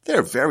ideas,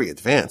 they're very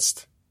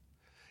advanced.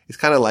 It's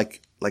kind of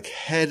like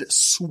head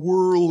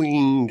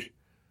swirling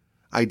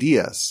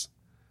ideas.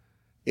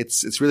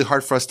 It's really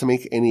hard for us to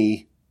make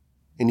any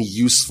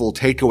useful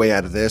takeaway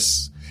out of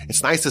this.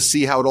 It's nice to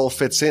see how it all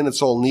fits in.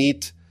 It's all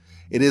neat.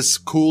 It is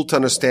cool to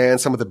understand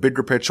some of the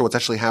bigger picture, what's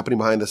actually happening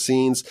behind the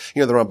scenes.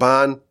 The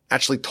Ramban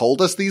actually told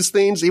us these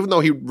things, even though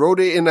he wrote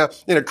it in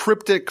a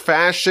cryptic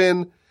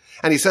fashion.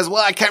 And he says,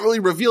 well, I can't really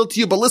reveal it to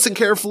you, but listen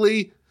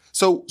carefully.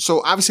 So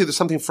obviously there's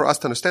something for us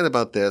to understand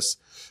about this,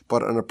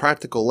 but on a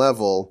practical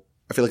level,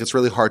 I feel like it's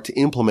really hard to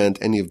implement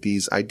any of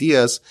these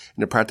ideas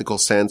in a practical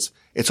sense.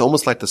 It's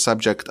almost like the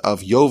subject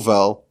of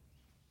Yovel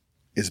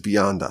is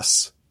beyond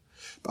us.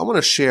 But I want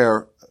to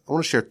share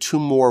 2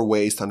 more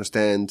ways to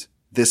understand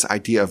this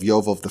idea of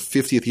Yovel, of the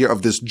 50th year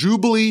of this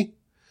Jubilee,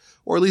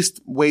 or at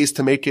least ways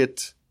to make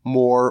it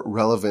more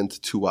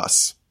relevant to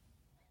us.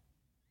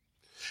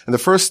 And the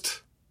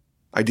first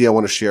idea I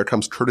want to share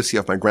comes courtesy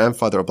of my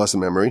grandfather of blessed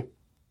memory.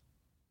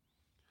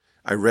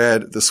 I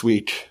read this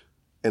week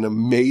an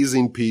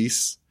amazing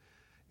piece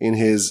in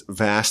his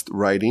vast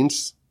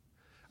writings.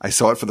 I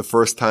saw it for the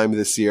first time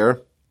this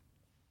year.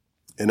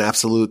 An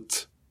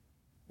absolute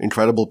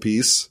incredible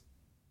piece.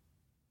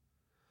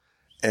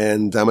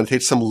 And I'm going to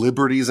take some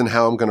liberties in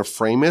how I'm going to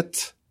frame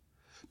it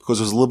because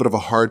it was a little bit of a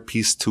hard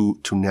piece to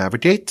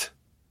navigate.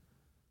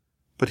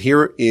 But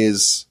here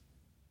is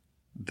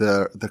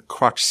the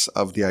crux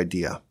of the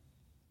idea.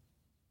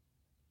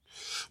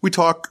 We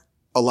talk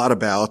a lot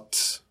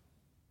about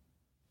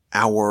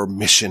our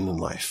mission in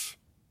life.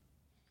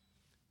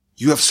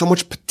 You have so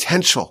much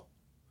potential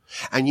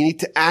and you need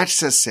to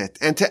access it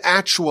and to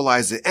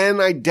actualize it and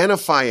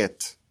identify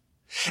it.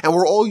 And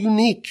we're all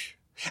unique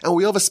and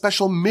we have a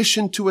special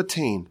mission to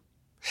attain.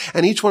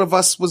 And each one of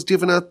us was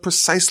given a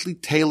precisely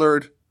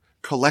tailored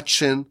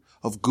collection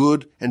of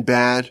good and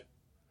bad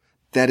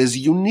that is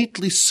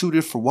uniquely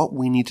suited for what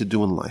we need to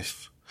do in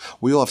life.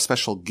 We all have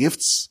special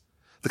gifts,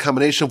 the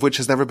combination of which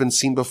has never been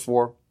seen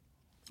before.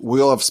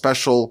 We all have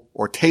special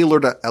or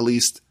tailored, at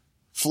least,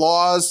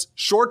 flaws,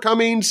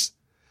 shortcomings,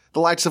 the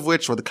likes of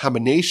which, or the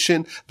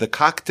combination, the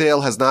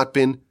cocktail has not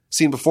been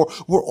seen before.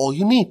 We're all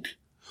unique.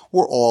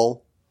 We're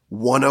all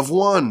one of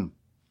one.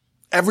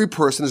 Every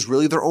person is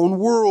really their own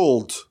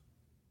world.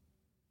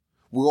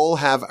 We all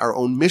have our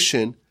own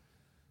mission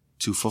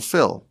to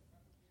fulfill.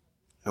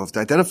 And we have to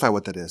identify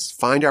what that is,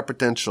 find our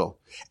potential,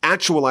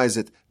 actualize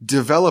it,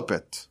 develop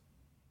it.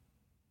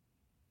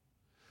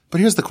 But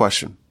here's the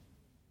question.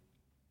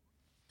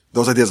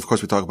 Those ideas, of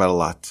course, we talk about a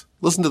lot.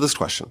 Listen to this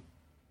question.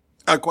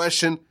 A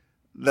question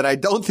that I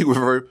don't think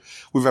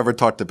we've ever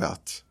talked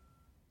about.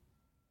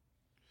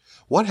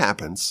 What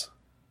happens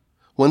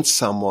when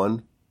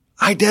someone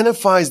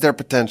identifies their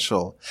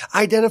potential,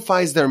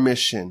 identifies their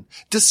mission,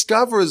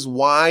 discovers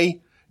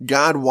why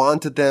God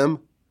wanted them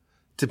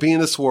to be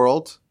in this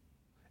world,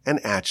 and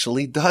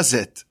actually does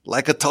it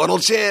like a total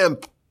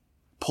champ,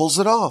 pulls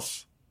it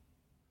off?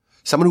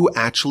 Someone who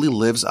actually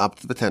lives up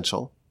to the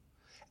potential,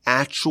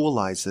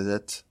 actualizes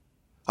it,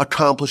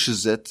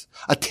 accomplishes it,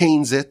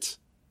 attains it,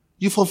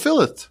 you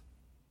fulfill it.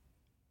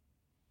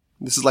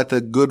 This is like the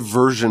good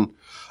version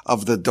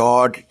of the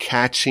dog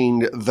catching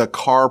the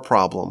car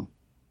problem.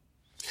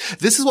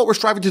 This is what we're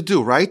striving to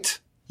do, right?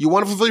 You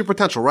want to fulfill your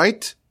potential,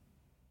 right?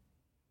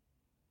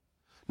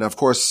 Now, of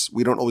course,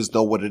 we don't always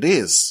know what it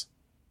is.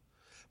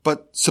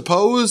 But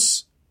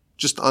suppose,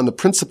 just on the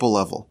principle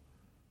level,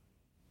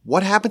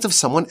 what happens if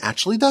someone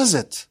actually does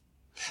it?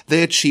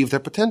 They achieve their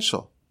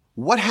potential.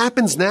 What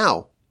happens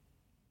now?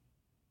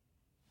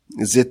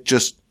 Is it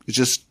just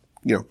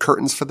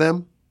curtains for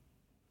them?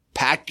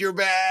 Pack your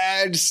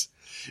bags.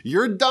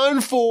 You're done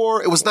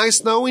for. It was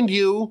nice knowing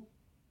you.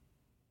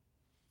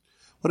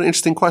 What an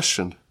interesting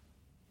question.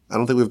 I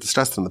don't think we've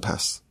discussed it in the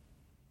past.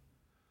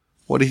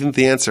 What do you think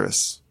the answer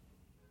is?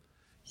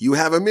 You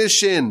have a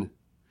mission.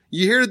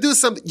 You're here to do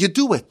something. You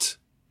do it.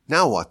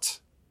 Now what?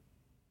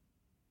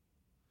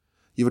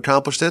 You've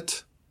accomplished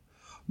it?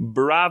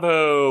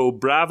 Bravo!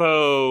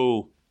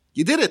 Bravo!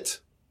 You did it.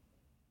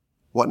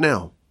 What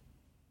now?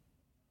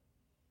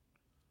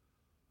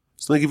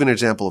 So let me give you an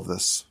example of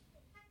this.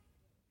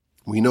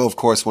 We know, of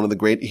course, one of the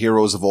great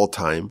heroes of all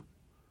time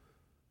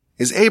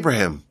is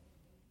Abraham.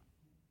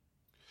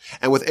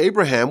 And with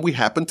Abraham, we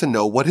happen to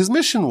know what his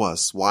mission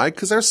was. Why?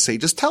 Because our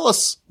sages tell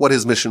us what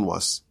his mission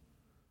was.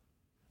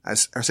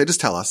 As our sages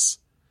tell us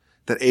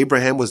that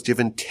Abraham was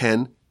given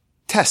 10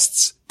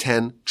 tests,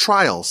 10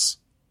 trials.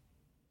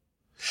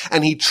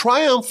 And he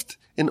triumphed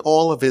in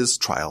all of his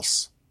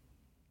trials.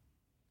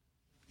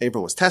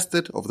 Abraham was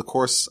tested over the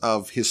course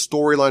of his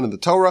storyline in the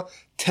Torah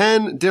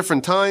 10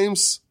 different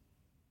times,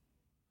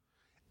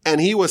 and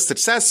he was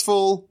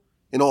successful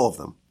in all of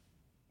them.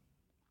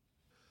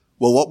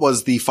 Well, what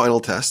was the final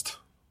test?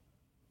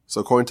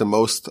 So according to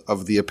most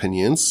of the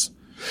opinions,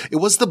 it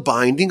was the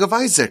binding of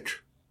Isaac.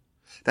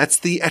 That's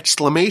the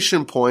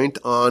exclamation point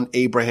on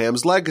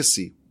Abraham's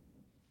legacy.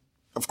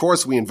 Of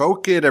course, we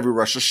invoke it every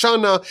Rosh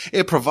Hashanah.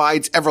 It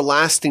provides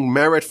everlasting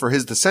merit for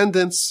his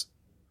descendants.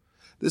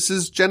 This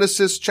is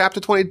Genesis chapter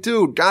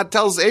 22. God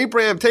tells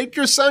Abraham, take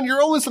your son,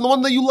 your only son, the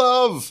one that you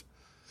love,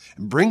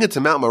 and bring it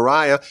to Mount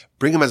Moriah.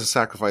 Bring him as a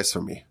sacrifice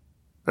for me.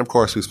 And of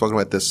course, we've spoken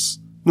about this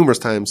numerous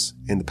times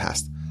in the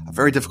past. A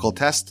very difficult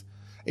test.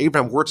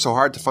 Abraham worked so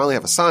hard to finally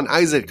have a son,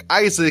 Isaac.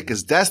 Isaac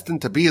is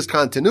destined to be his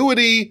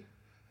continuity.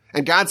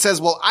 And God says,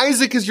 well,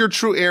 Isaac is your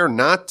true heir,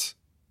 not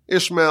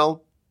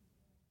Ishmael.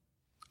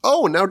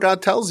 Oh, and now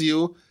God tells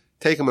you,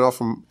 take him and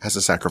offer him as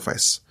a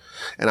sacrifice.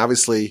 And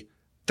obviously,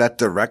 that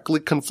directly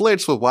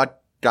conflicts with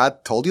what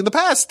God told you in the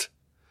past.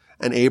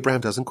 And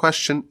Abraham doesn't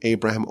question.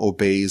 Abraham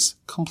obeys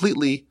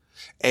completely.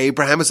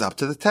 Abraham is up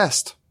to the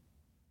test.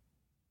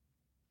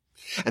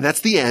 And that's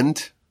the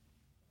end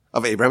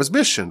of Abraham's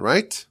mission,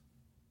 right?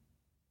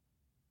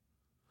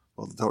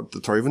 Well, the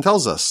Torah even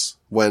tells us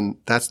when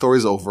that story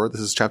is over,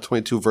 this is chapter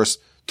 22, verse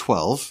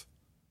 12,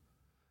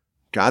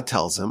 God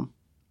tells him,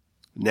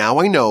 now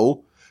I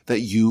know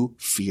that you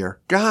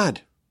fear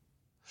God.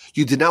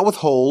 You did not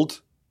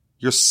withhold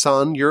your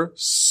son, your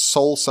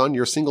sole son,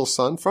 your single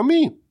son from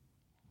me.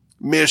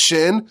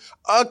 Mission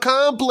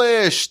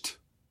accomplished.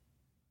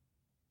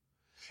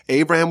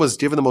 Abraham was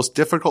given the most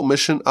difficult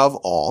mission of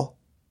all,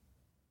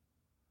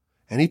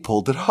 and he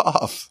pulled it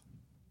off.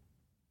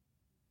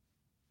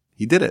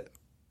 He did it.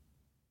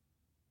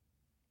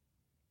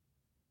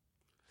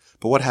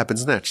 But what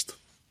happens next?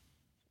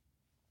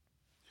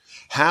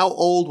 How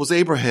old was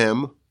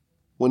Abraham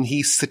when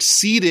he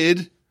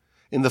succeeded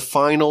in the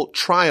final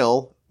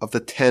trial of the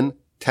 10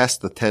 tests,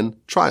 the 10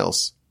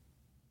 trials?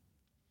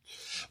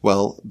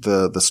 Well,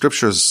 the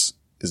scriptures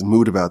is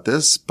moot about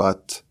this,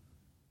 but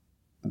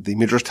the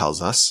Midrash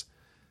tells us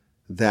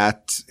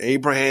that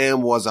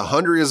Abraham was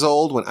 100 years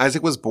old when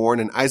Isaac was born,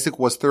 and Isaac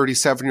was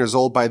 37 years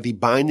old by the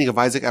binding of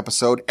Isaac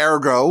episode.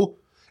 Ergo,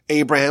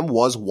 Abraham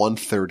was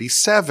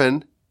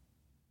 137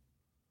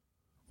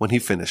 when he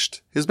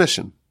finished his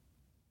mission.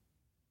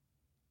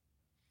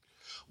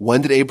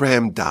 When did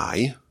Abraham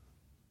die?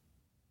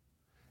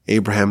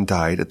 Abraham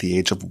died at the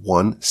age of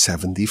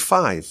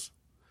 175,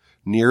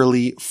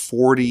 nearly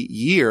 40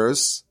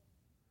 years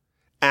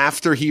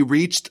after he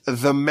reached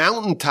the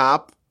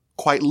mountaintop,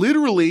 quite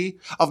literally,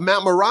 of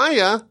Mount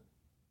Moriah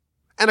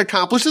and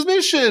accomplished his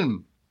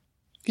mission.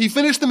 He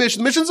finished the mission.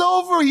 The mission's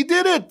over. He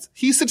did it.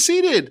 He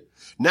succeeded.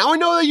 Now I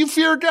know that you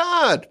fear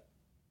God.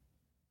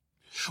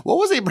 What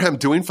was Abraham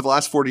doing for the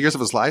last 40 years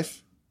of his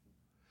life?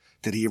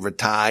 Did he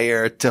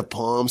retire to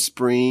Palm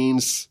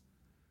Springs,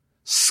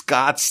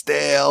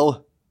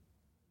 Scottsdale?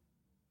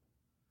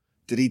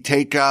 Did he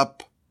take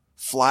up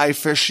fly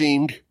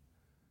fishing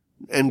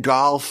and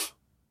golf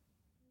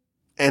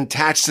and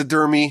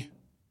taxidermy?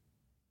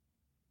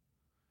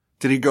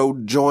 Did he go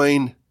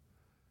join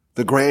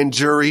the grand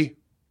jury?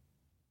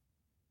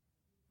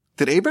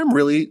 Did Abraham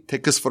really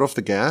take his foot off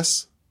the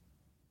gas?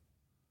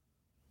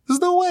 There's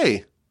no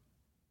way.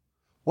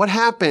 What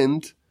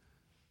happened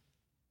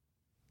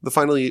the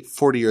finally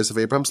 40 years of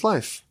Abraham's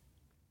life?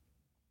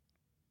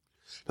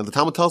 Now the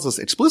Talmud tells us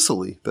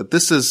explicitly that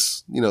this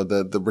is,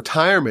 the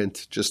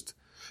retirement, just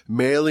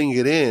mailing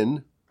it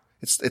in.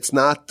 It's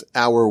not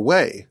our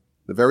way.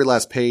 The very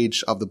last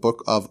page of the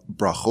book of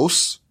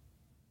Brachos.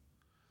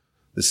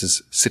 This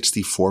is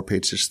 64,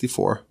 page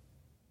 64.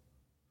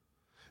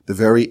 The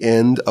very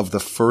end of the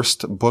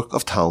first book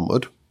of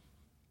Talmud.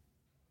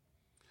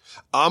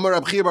 Amar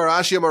Rab Chia bar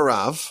Ashi Amar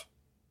Rav,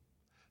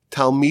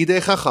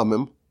 Talmidei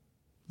Chachamim,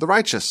 the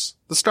righteous,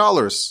 the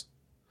scholars.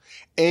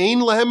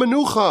 Ein lehem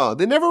menucha.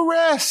 They never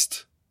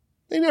rest.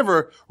 They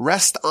never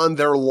rest on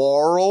their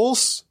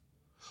laurels.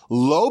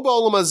 Lo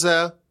ba'olam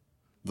hazeh,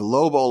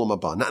 v'lo ba'olam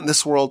haba. Not in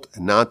this world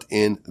and not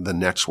in the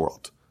next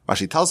world.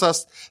 Rashi tells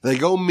us they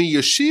go mi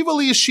yeshiva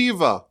li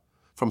yeshiva,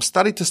 from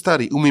study to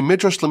study, umi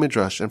midrash le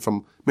midrash, and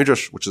from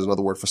midrash, which is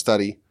another word for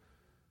study,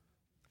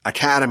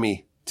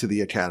 academy to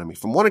the academy,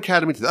 from one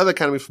academy to the other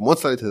academy, from one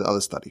study to the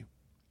other study.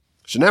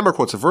 Shenemar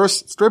quotes a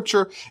verse,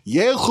 scripture,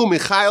 Yechu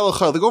michayel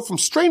echad. They go from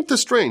strength to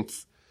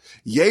strength.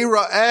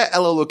 Yeira'eh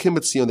el Elokim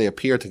b'Tzion. They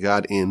appear to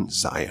God in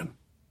Zion.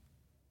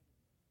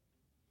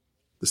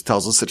 This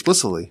tells us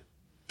explicitly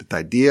that the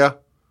idea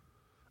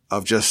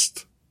of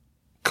just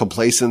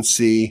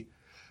complacency,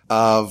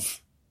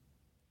 of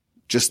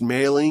just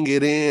mailing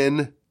it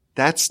in,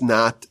 that's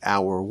not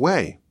our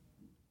way.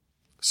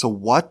 So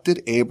what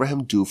did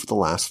Abraham do for the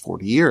last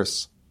 40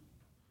 years?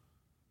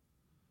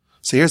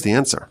 So here's the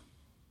answer.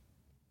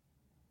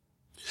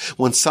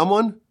 When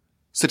someone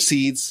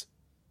succeeds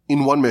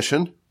in one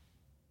mission,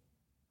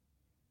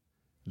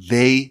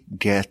 they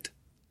get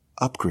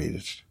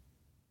upgraded.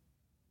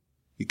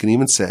 You can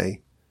even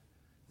say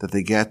that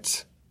they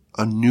get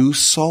a new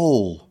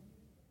soul.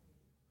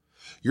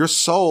 Your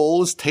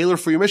soul is tailored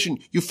for your mission.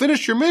 You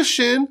finish your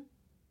mission,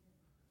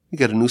 you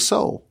get a new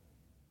soul.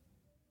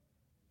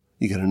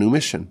 You get a new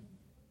mission.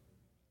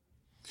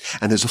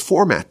 And there's a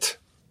format.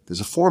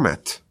 There's a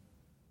format.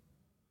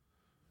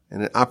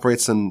 And it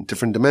operates in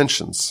different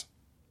dimensions.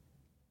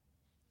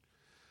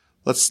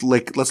 Let's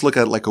look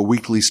at like a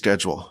weekly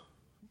schedule.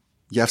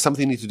 You have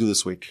something you need to do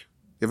this week.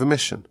 You have a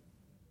mission.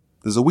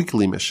 There's a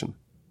weekly mission.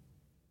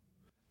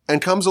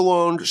 And comes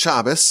along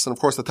Shabbos, and of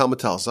course the Talmud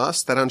tells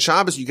us that on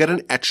Shabbos you get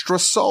an extra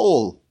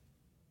soul.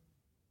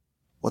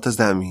 What does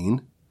that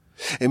mean?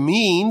 It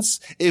means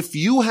if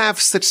you have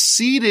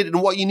succeeded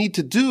in what you need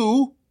to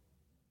do,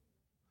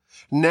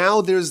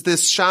 now there's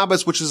this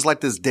Shabbos, which is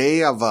like this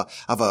day of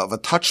a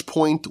touch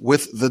point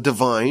with the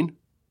divine,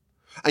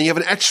 and you have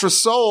an extra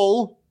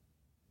soul,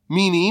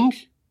 meaning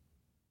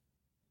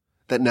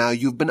that now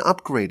you've been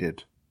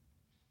upgraded.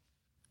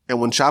 And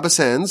when Shabbos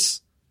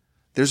ends,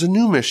 there's a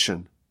new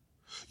mission.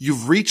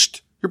 You've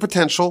reached your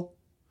potential.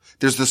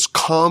 There's this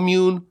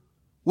commune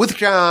with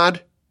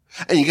God,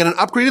 and you get an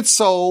upgraded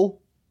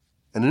soul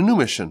and a new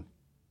mission.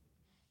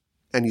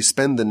 And you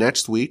spend the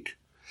next week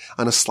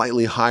on a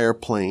slightly higher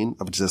plane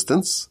of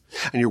existence,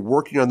 and you're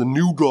working on the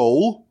new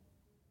goal,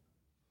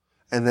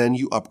 and then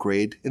you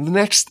upgrade in the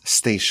next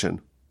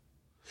station.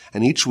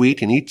 And each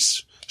week and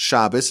each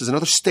Shabbos is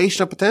another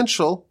station of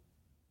potential,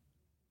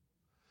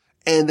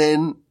 and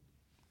then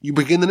you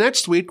begin the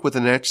next week with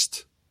the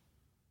next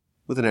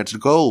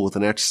goal, with the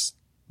next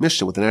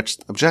mission, with the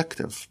next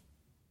objective.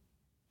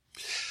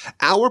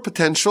 Our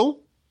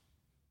potential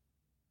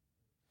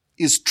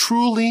is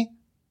truly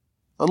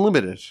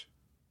unlimited.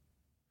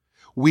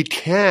 We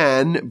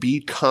can be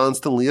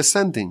constantly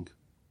ascending.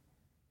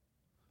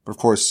 But of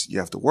course, you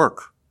have to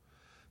work.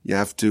 You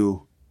have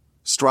to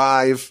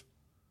strive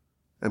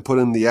and put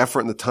in the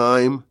effort and the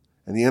time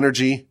and the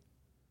energy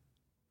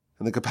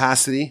and the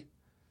capacity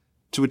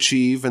to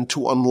achieve and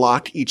to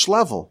unlock each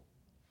level.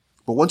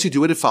 But once you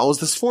do it, it follows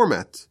this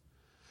format.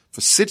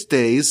 For 6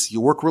 days,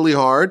 you work really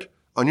hard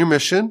on your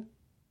mission.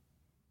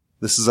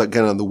 This is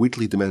again on the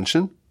weekly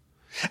dimension.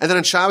 And then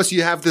on Shabbos,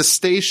 you have this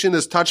station,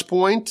 this touch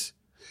point.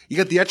 You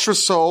get the extra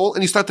soul,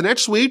 and you start the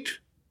next week,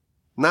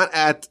 not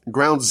at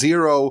ground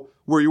zero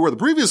where you were the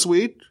previous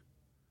week,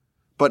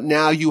 but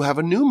now you have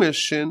a new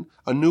mission,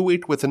 a new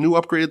week with a new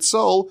upgraded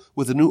soul,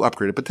 with a new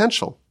upgraded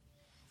potential.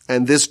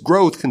 And this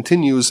growth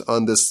continues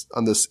on this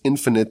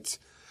infinite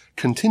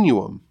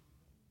continuum.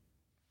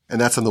 And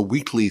that's on the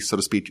weekly, so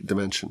to speak,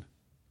 dimension.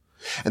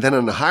 And then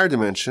on the higher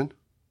dimension,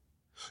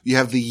 you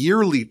have the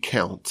yearly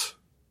count.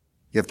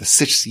 You have the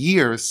 6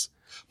 years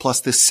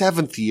plus the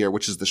 7th year,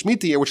 which is the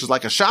Shemitah year, which is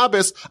like a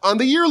Shabbos on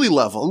the yearly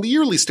level, on the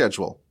yearly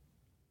schedule.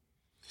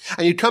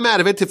 And you come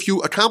out of it, if you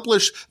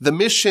accomplish the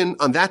mission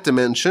on that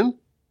dimension,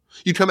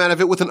 you come out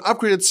of it with an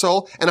upgraded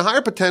soul and a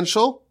higher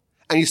potential,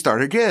 and you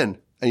start again,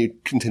 and you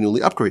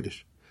continually upgrade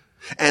it.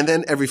 And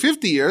then every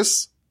 50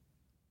 years,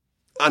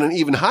 on an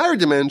even higher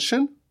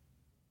dimension,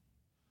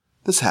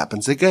 this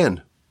happens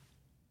again.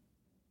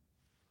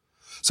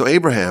 So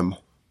Abraham,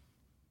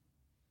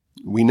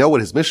 we know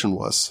what his mission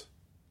was,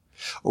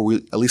 or we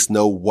at least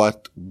know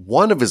what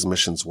one of his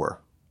missions were.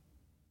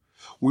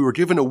 We were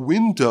given a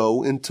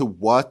window into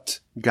what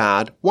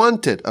God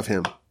wanted of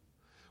him.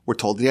 We're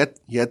told that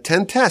he had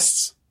 10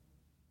 tests,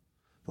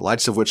 the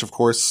likes of which, of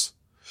course,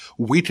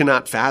 we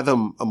cannot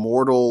fathom a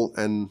mortal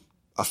and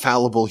a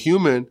fallible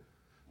human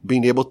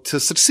being able to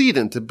succeed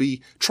in, to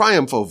be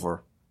triumph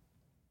over.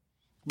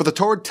 But the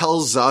Torah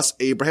tells us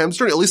Abraham's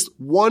journey, at least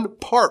one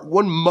part,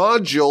 one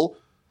module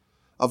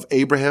of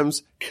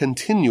Abraham's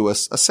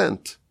continuous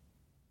ascent.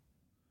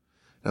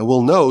 Now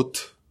we'll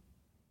note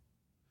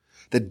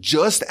that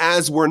just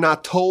as we're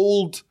not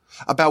told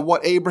about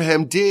what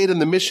Abraham did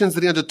and the missions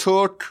that he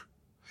undertook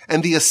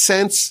and the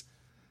ascents,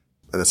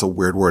 and that's a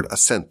weird word,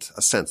 ascents,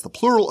 the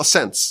plural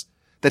ascents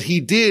that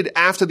he did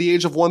after the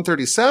age of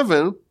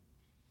 137,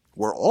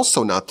 we're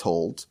also not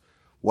told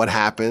what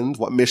happened,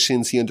 what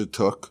missions he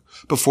undertook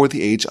before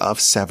the age of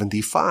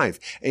 75.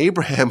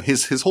 Abraham,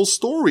 his whole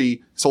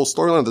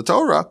storyline of the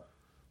Torah,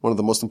 one of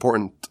the most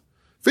important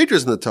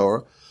features in the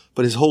Torah,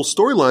 but his whole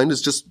storyline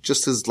is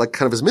just his, like,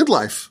 kind of his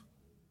midlife.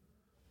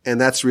 And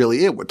that's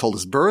really it. We're told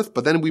his birth,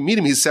 but then we meet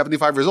him, he's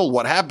 75 years old.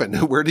 What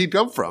happened? Where did he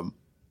come from?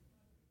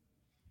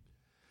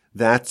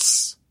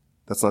 That's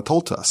not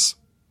told to us.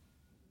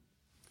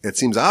 It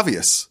seems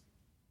obvious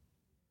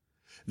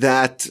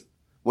that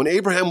when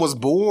Abraham was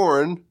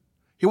born,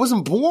 he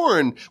wasn't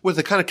born with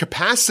the kind of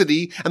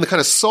capacity and the kind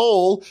of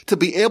soul to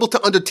be able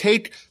to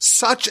undertake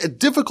such a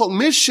difficult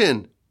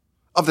mission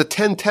of the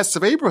 10 tests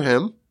of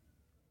Abraham.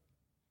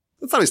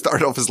 That's how he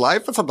started off his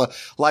life. That's not the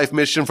life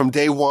mission from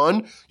day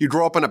one. You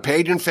grow up in a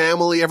pagan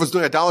family, everyone's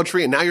doing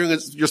idolatry, and now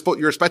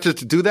you're expected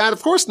to do that?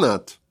 Of course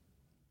not.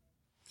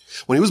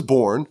 When he was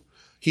born,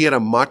 he had a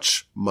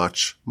much,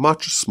 much,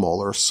 much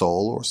smaller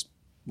soul, or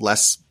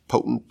less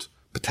potent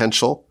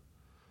potential.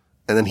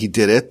 And then he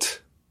did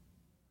it,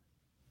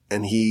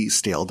 and he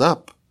scaled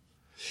up.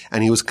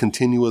 And he was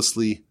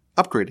continuously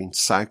upgrading,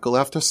 cycle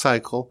after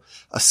cycle,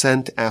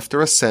 ascent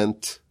after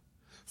ascent,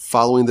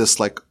 following this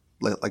like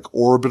like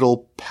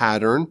orbital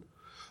pattern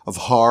of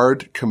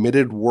hard,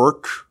 committed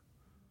work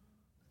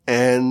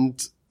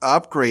and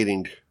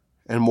upgrading,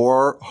 and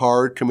more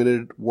hard,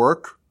 committed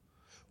work,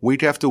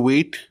 week after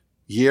week,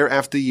 year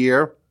after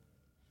year,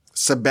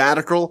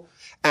 sabbatical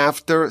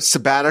after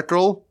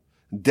sabbatical,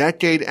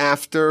 decade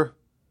after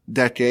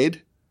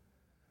decade.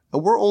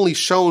 And we're only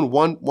shown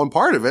one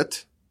part of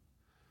it,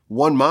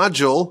 one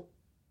module,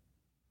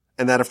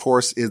 and that, of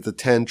course, is the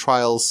 10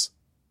 trials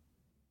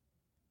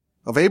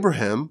of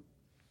Abraham.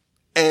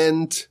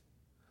 And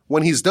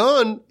when he's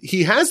done,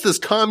 he has this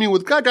commune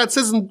with God. God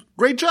says,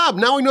 great job.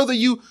 Now I know that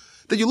you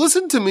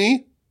listened to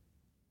me.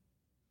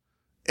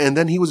 And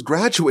then he was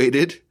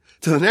graduated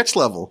to the next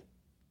level.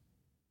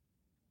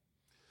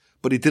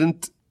 But he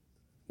didn't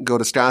go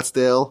to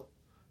Scottsdale,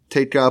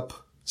 take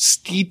up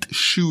skeet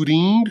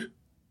shooting.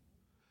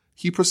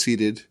 He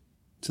proceeded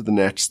to the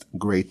next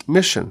great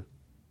mission.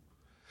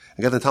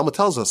 Again, the Talmud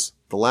tells us,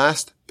 the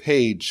last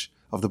page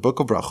of the book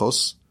of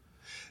Brachos,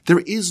 there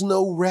is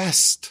no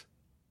rest.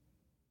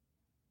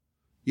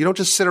 You don't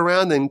just sit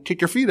around and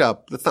kick your feet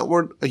up. That's not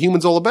what a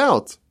human's all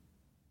about.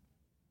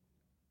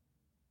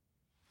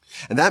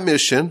 And that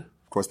mission,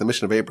 of course, the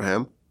mission of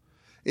Abraham,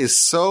 is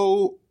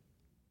so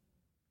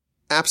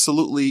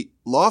absolutely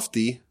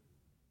lofty.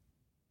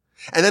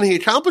 And then he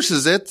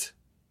accomplishes it.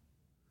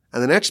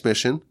 And the next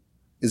mission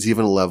is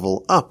even a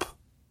level up.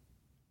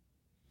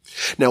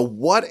 Now,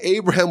 what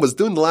Abraham was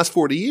doing the last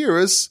 40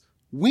 years,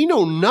 we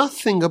know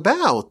nothing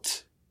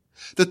about.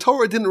 The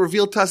Torah didn't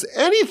reveal to us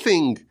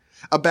anything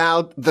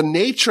about the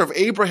nature of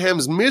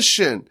Abraham's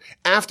mission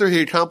after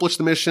he accomplished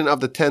the mission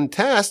of the 10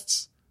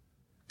 tests,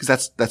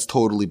 because that's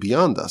totally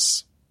beyond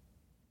us.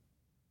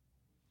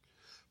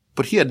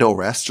 But he had no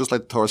rest, just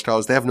like the Torah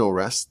scholars, they have no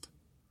rest,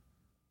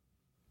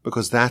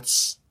 because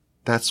that's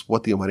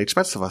what the Almighty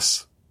expects of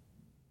us.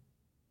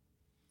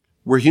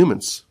 We're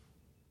humans.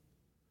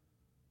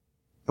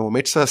 And what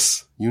makes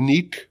us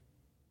unique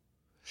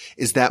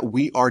is that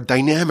we are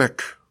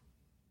dynamic.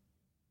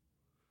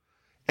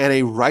 And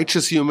a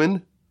righteous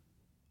human,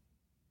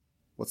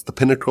 what's the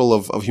pinnacle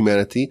of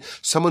humanity?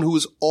 Someone who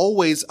is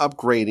always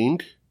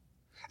upgrading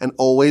and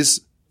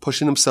always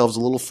pushing themselves a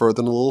little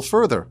further and a little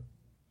further.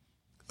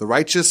 The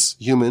righteous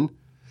human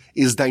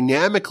is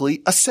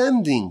dynamically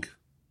ascending.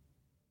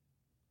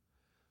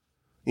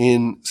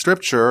 In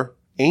Scripture,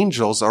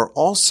 angels are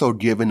also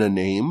given a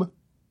name,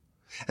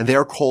 and they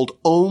are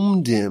called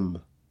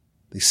omdim.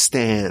 They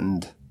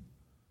stand.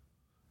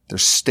 They're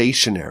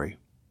stationary,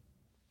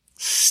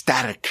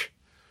 static,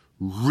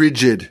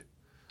 rigid,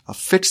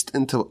 affixed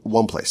into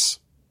one place.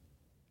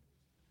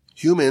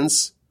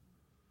 Humans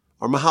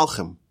are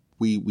mahalchim.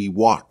 We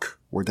walk.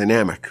 We're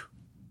dynamic.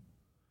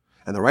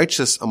 And the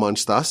righteous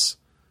amongst us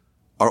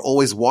are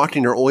always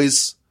walking, are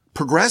always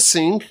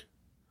progressing,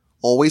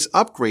 always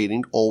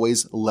upgrading,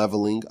 always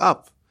leveling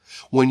up.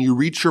 When you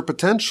reach your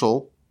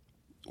potential,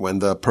 when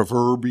the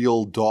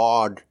proverbial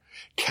dog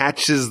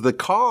catches the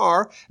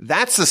car,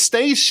 that's a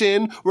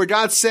station where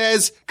God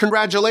says,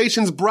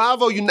 congratulations,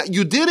 bravo,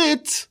 you did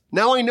it.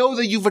 Now I know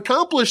that you've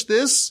accomplished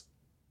this.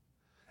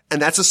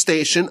 And that's a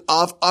station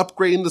of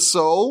upgrading the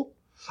soul,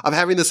 of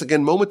having this,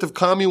 again, moment of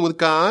commune with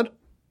God.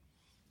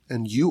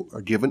 And you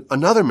are given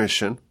another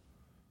mission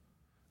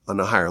on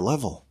a higher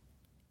level.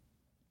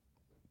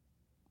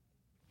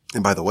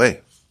 And by the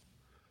way,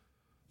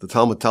 the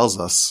Talmud tells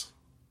us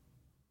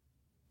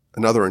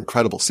another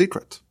incredible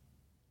secret.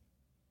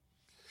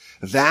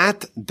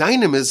 That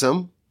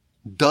dynamism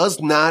does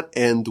not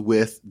end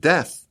with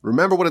death.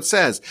 Remember what it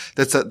says.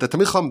 That's the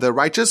Talmid Chacham, the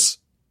righteous,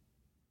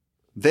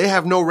 they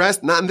have no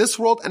rest, not in this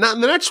world and not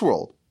in the next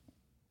world.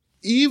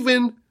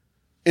 Even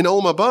in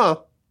Olam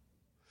Haba,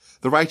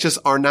 the righteous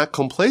are not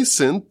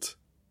complacent.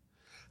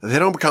 They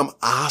don't become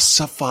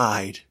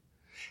ossified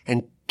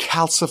and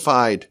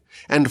calcified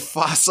and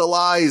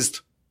fossilized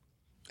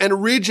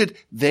and rigid.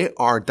 They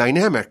are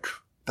dynamic.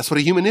 That's what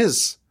a human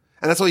is.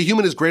 And that's why a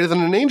human is greater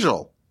than an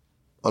angel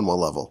on one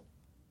level.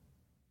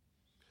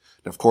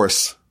 And of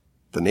course,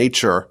 the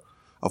nature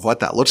of what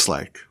that looks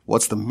like.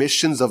 What's the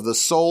missions of the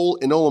soul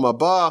in Olam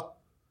Haba?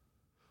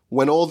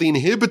 When all the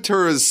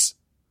inhibitors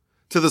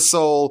to the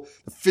soul,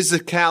 the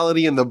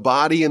physicality and the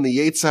body and the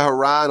Yetzer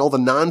Hara and all the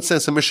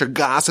nonsense and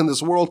mishagas in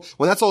this world,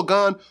 when that's all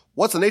gone,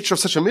 what's the nature of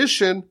such a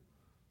mission?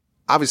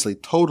 Obviously,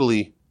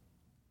 totally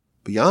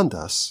beyond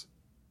us.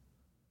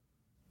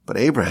 But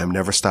Abraham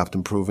never stopped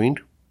improving.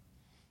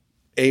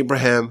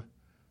 Abraham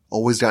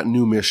always got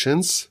new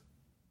missions.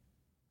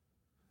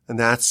 And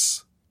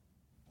that's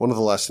one of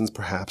the lessons,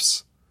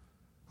 perhaps,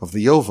 of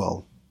the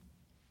Yovel.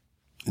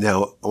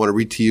 Now, I want to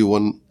read to you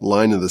one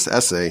line of this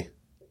essay.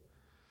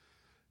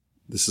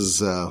 This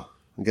is, again,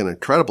 an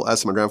incredible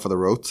essay my grandfather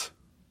wrote.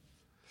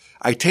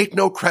 I take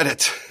no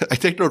credit. I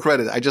take no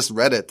credit. I just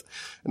read it.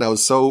 And I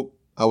was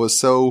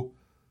so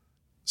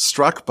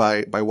struck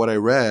by what I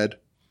read,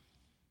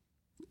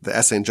 the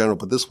essay in general,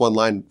 but this one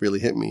line really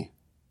hit me.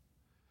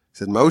 He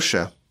said,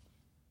 Moshe,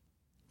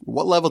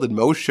 what level did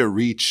Moshe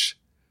reach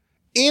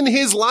in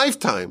his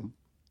lifetime?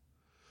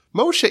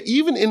 Moshe,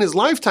 even in his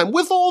lifetime,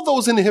 with all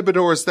those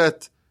inhibitors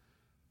that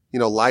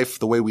life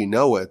the way we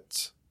know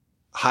it,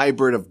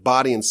 hybrid of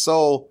body and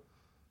soul,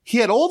 he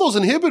had all those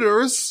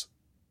inhibitors,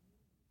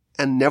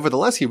 and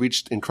nevertheless he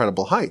reached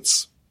incredible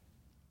heights.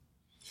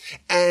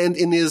 And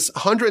in his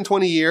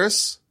 120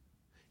 years,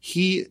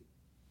 he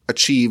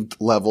achieved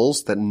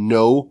levels that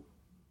no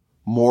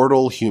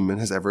mortal human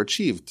has ever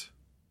achieved.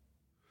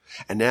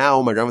 And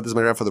now, this is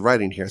my grandfather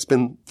writing here. It's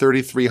been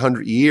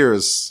 3,300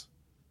 years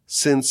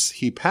since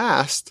he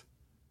passed.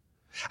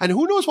 And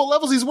who knows what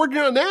levels he's working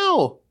on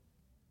now?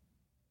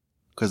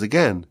 Because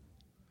again,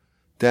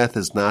 death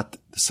is not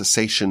the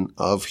cessation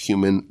of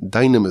human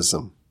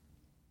dynamism.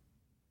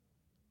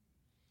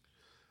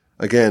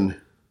 Again,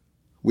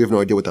 we have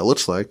no idea what that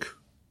looks like.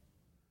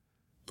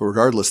 But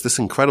regardless, this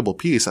incredible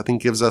piece, I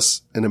think, gives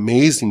us an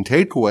amazing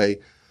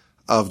takeaway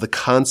of the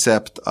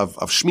concept of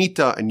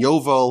Shemitah and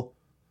Yovel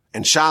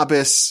and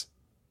Shabbos,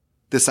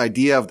 this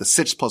idea of the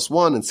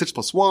 6+1 and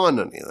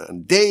 6+1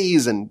 and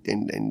days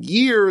and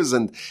years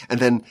and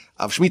then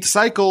of Shemitah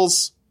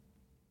cycles.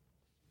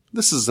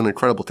 This is an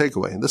incredible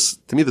takeaway. And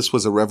to me, this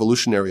was a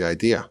revolutionary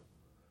idea.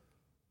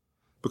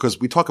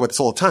 Because we talk about this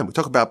all the time. We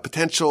talk about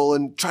potential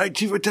and try to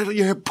achieve potential.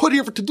 You're put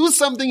here to do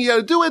something. You got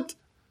to do it.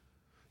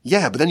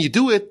 Yeah, but then you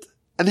do it,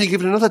 and then you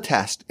give it another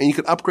test, and you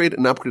can upgrade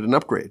and upgrade and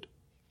upgrade.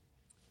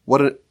 What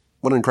an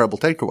incredible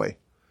takeaway.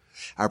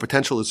 Our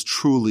potential is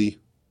truly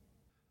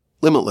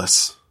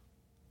limitless.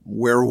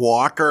 We're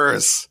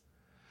walkers.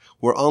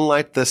 We're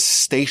unlike the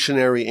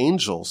stationary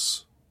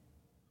angels.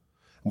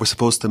 We're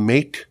supposed to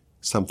make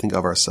something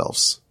of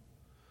ourselves.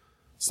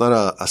 It's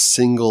not a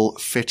single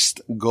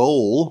fixed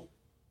goal.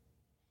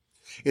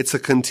 It's a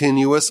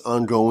continuous,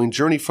 ongoing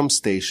journey from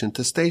station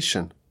to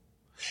station.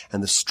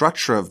 And the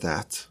structure of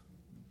that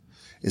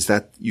is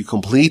that you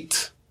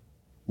complete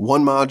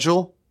one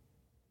module,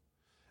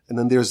 and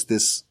then there's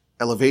this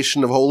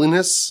elevation of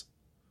holiness,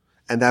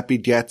 and that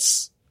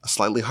begets a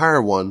slightly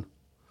higher one,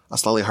 a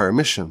slightly higher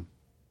mission.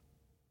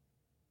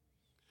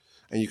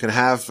 And you can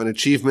have an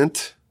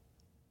achievement,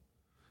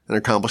 an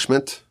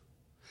accomplishment,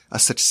 a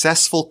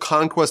successful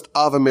conquest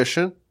of a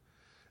mission,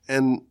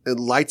 and it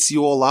lights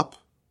you all up.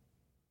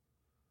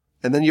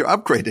 And then you're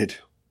upgraded.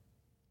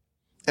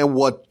 And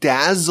what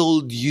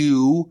dazzled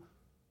you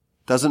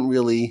doesn't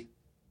really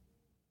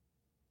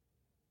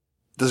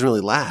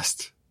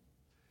last.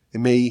 It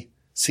may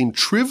seem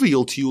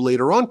trivial to you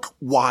later on.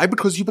 Why?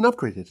 Because you've been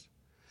upgraded.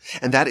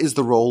 And that is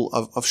the role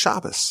of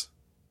Shabbos.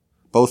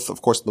 Both,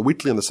 of course, the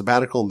weekly and the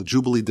sabbatical and the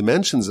Jubilee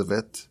dimensions of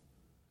it.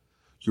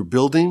 You're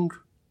building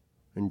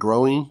and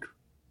growing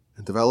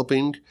and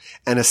developing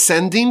and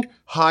ascending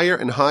higher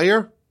and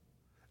higher.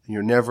 And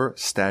you're never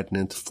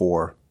stagnant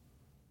for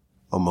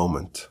a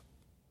moment.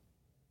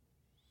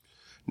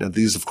 Now,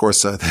 these, of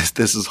course,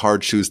 this is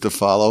hard shoes to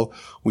follow.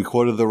 We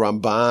quoted the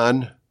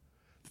Ramban,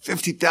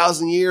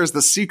 50,000 years,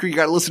 the secret, you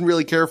got to listen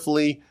really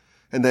carefully.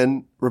 And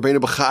then Rabbeinu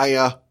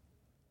Bechaya,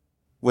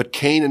 what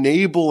Cain and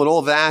Abel and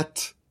all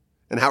that,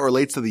 and how it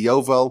relates to the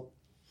Yovel,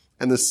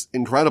 and this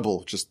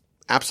incredible, just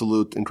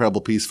absolute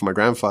incredible piece from my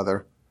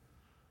grandfather.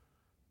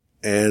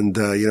 And,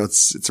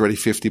 it's already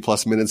 50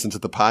 plus minutes into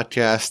the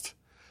podcast.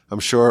 I'm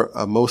sure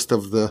most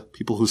of the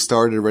people who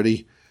started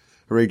already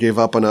gave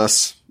up on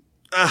us.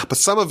 But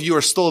some of you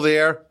are still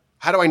there.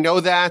 How do I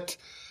know that?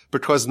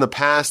 Because in the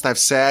past I've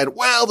said,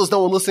 well, there's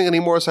no one listening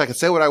anymore, so I can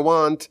say what I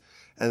want.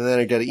 And then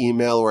I get an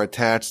email or a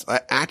text.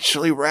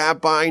 Actually,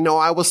 Rabbi, no,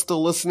 I was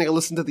still listening. I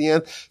listened to the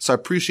end. So I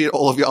appreciate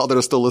all of y'all that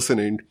are still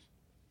listening.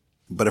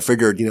 But I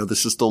figured,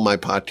 this is still my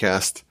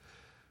podcast.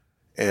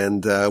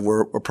 And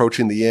we're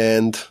approaching the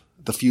end.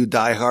 The few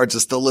diehards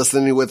are still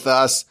listening with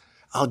us.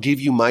 I'll give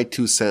you my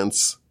 2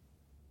 cents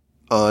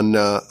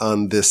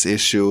on this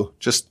issue.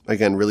 Just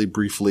again, really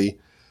briefly,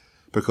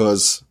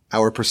 because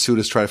our pursuit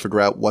is trying to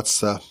figure out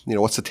what's the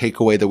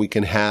takeaway that we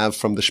can have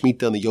from the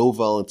Shemitah and the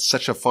Yovel. It's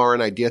such a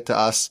foreign idea to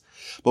us.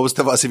 Most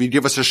of us, if you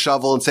give us a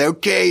shovel and say,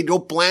 okay, go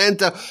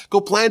plant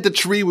a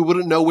tree, we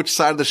wouldn't know which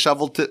side of the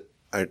shovel to,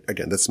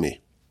 again, that's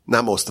me.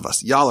 Not most of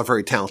us. Y'all are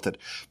very talented.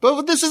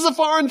 But this is a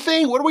foreign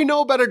thing. What do we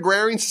know about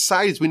agrarian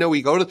societies? We know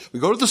we go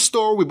to the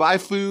store, we buy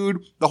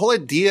food. The whole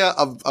idea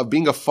of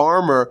being a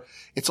farmer,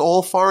 it's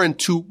all foreign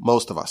to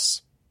most of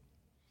us.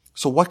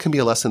 So what can be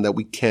a lesson that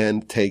we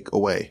can take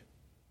away?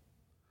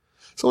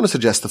 So I want to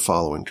suggest the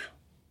following.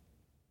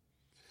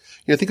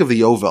 Think of the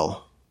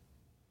Yovel.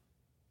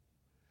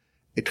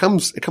 It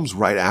comes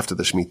right after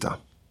the Shemitah.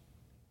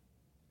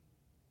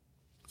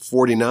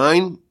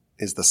 49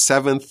 is the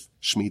 7th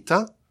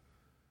Shemitah.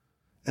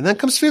 And then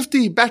comes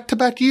 50,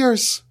 back-to-back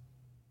years.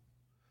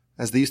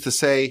 As they used to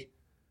say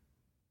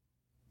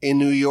in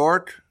New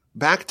York,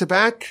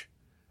 back-to-back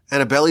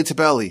and a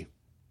belly-to-belly.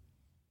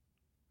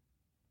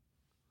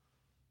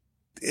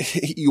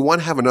 You want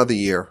to have another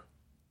year.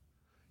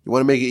 You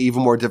want to make it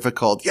even more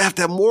difficult. You have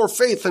to have more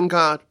faith in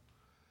God.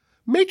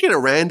 Make it a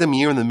random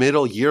year in the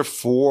middle, year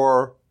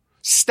 4.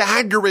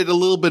 Stagger it a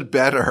little bit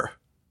better.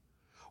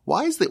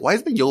 Why is the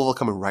Yovel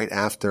coming right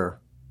after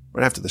the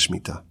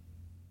Shemitah?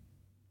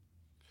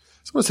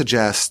 So I want to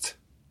suggest,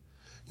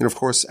 of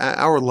course,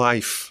 our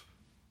life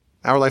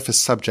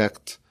is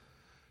subject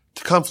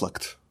to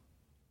conflict.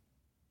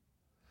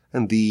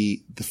 And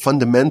the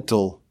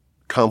fundamental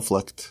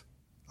conflict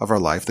of our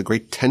life, the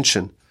great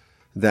tension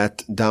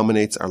that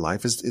dominates our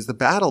life is the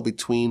battle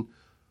between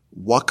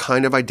what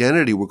kind of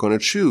identity we're going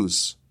to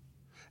choose.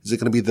 Is it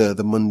going to be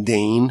the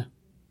mundane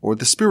or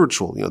the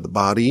spiritual, the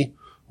body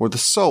or the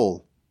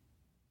soul?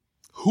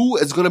 Who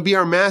is going to be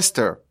our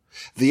master?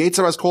 The Yetzer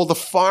Hara is called the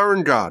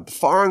foreign God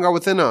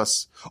within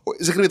us. Or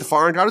is it going to be the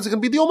foreign God or is it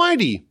going to be the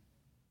Almighty?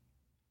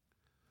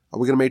 Are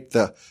we going to make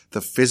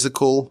the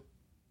physical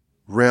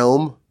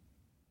realm,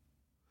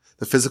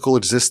 the physical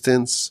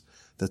existence,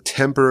 the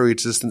temporary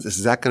existence,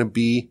 is that going to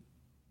be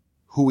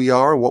who we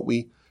are and what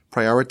we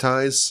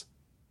prioritize?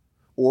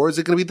 Or is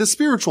it going to be the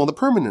spiritual and the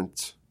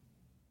permanent?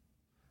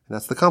 And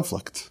that's the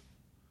conflict.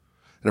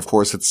 And of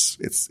course,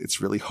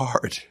 it's really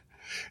hard.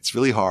 It's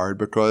really hard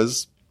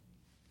because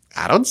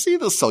I don't see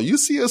the soul. You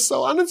see a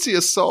soul. I don't see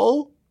a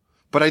soul.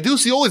 But I do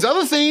see all these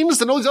other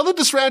things and all these other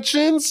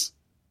distractions.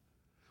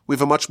 We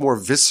have a much more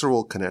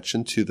visceral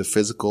connection to the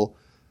physical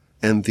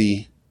and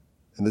the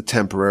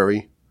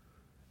temporary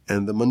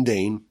and the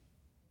mundane.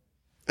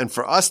 And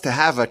for us to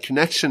have a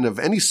connection of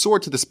any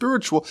sort to the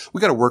spiritual,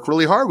 we got to work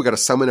really hard. We got to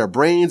summon our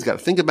brains, got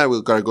to think about it.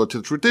 We got to go to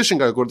the tradition,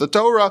 got to go to the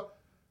Torah.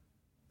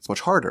 It's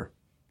much harder.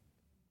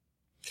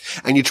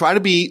 And you try to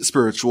be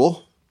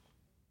spiritual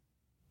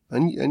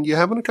and you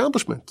have an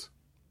accomplishment.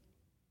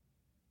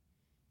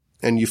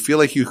 And you feel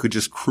like you could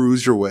just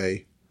cruise your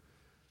way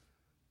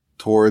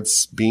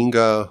towards being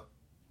a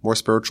more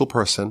spiritual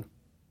person,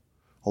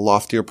 a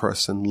loftier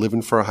person,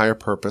 living for a higher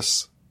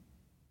purpose.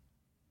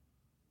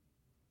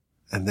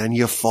 And then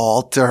you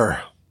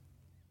falter.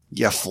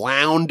 You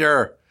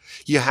flounder.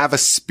 You have a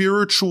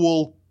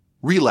spiritual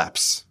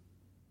relapse.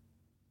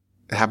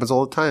 It happens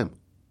all the time.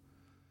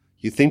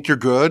 You think you're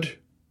good,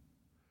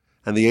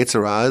 and the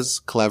Yetzer Hara is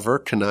clever,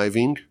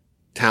 conniving,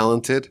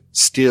 talented,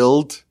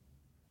 skilled,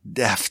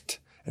 deft,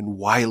 and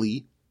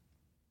wily.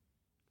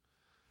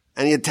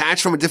 And you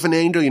attach from a different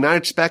angle, you're not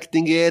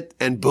expecting it,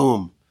 and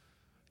boom,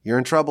 you're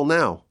in trouble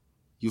now.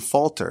 You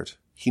faltered.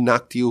 He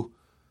knocked you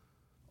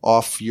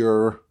off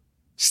your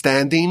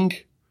standing,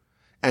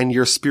 and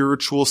your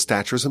spiritual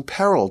stature is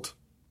imperiled.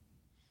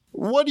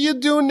 What do you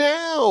do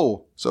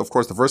now? So, of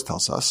course, the verse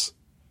tells us,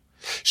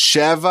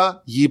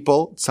 Sheva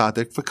Yipol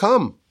Tzadik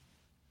V'Kam.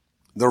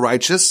 The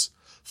righteous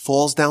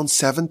falls down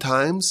 7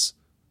 times,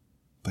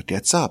 but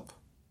gets up.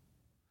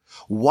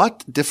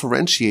 What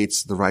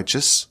differentiates the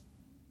righteous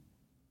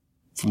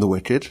from the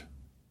wicked?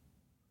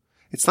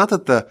 It's not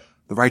that the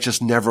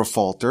righteous never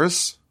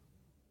falters.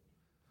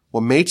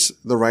 What makes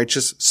the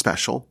righteous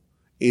special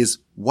is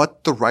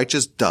what the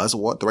righteous does,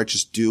 what the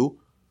righteous do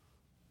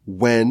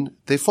when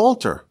they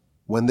falter,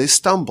 when they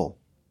stumble.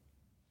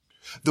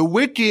 The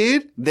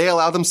wicked, they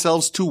allow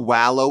themselves to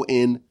wallow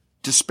in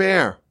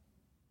despair.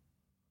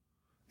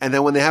 And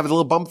then when they have a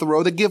little bump in the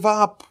road, they give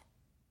up.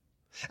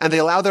 And they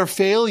allow their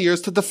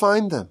failures to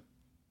define them.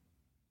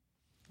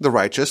 The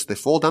righteous, they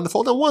fall down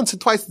once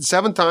and twice and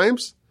 7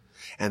 times.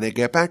 And they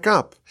get back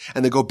up.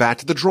 And they go back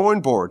to the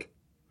drawing board.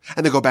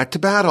 And they go back to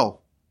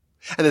battle.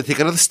 And they take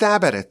another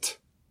stab at it.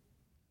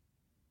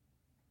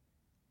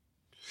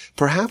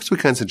 Perhaps we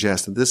can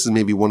suggest that this is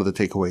maybe one of the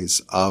takeaways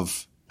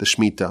of the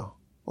Shemitah,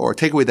 or a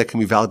takeaway that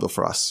can be valuable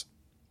for us.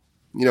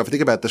 If you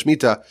think about the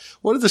Shemitah,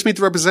 what does the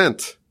Shemitah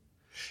represent?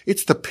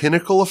 It's the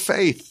pinnacle of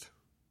faith.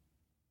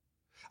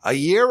 A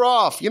year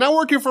off. You're not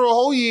working for a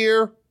whole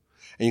year,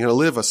 and you're going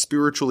to live a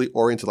spiritually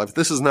oriented life.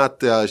 This is not,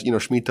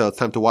 Shemitah, it's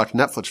time to watch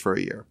Netflix for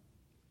a year.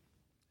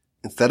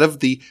 Instead of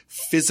the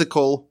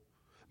physical,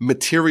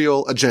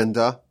 material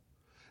agenda,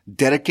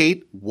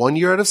 dedicate 1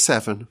 year out of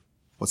 7.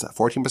 What's that,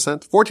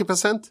 14%?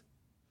 40%?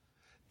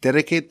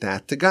 Dedicate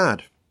that to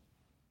God.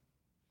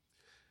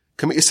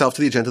 Commit yourself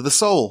to the agenda of the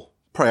soul.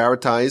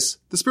 Prioritize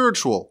the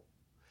spiritual.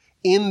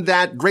 In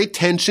that great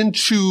tension,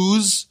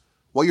 choose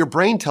what your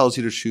brain tells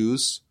you to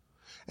choose,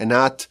 and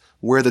not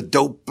where the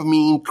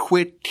dopamine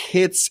quick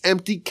hits,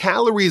 empty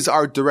calories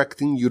are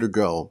directing you to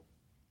go.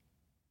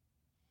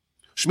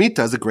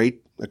 Shemitah is a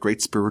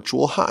great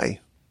spiritual high.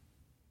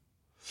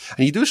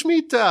 And you do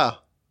Shemitah.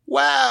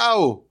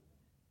 Wow!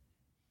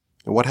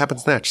 And what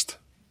happens next?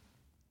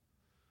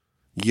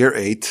 Year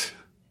 8.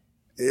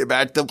 You're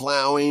back to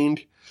plowing,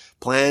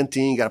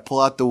 planting, you gotta pull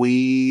out the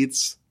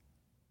weeds.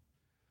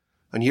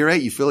 On year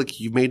 8, you feel like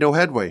you've made no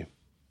headway.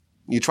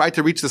 You tried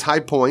to reach this high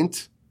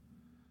point,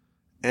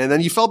 and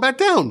then you fell back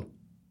down.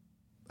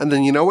 And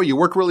then you know what? You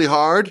work really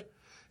hard,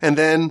 and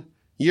then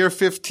year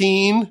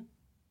 15,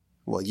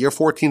 year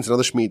 14 is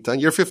another Shemitah,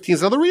 year 15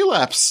 is another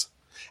relapse.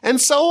 And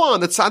so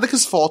on. The tzaddik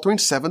is faltering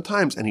 7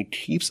 times, and he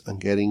keeps on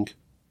getting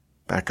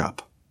back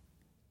up.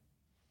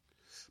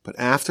 But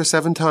after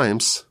 7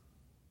 times,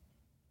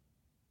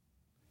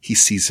 he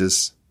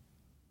ceases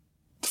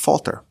to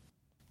falter.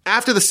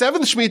 After the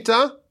 7th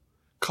Shemitah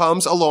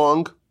comes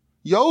along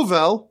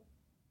Yovel.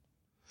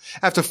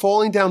 After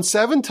falling down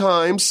 7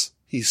 times,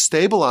 he's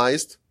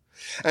stabilized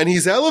and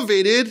he's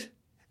elevated,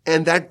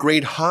 and that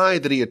great high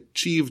that he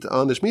achieved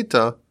on the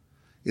Shemitah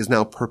is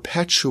now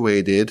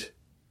perpetuated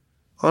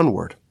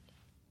onward.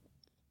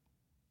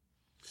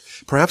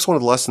 Perhaps one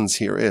of the lessons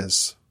here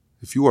is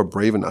if you are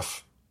brave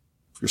enough,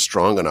 if you're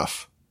strong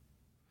enough,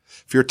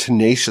 if you're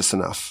tenacious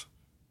enough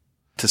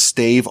to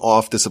stave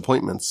off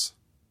disappointments,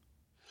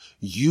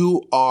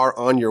 you are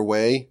on your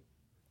way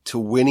to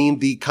winning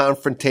the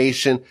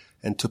confrontation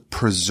and to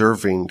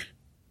preserving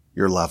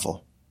your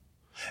level.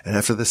 And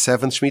after the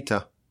 7th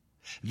Shemitah,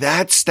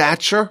 that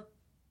stature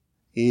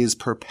is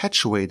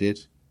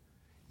perpetuated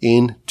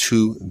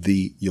into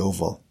the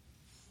Yovel.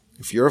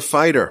 If you're a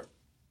fighter,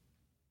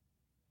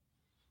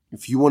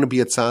 if you want to be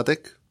a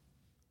tzaddik,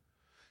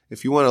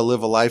 if you want to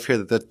live a life here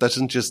that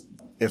doesn't just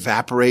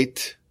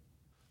evaporate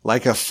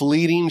like a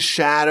fleeting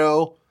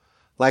shadow,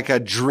 like a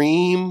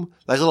dream,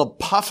 like a little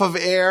puff of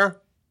air,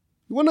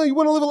 you want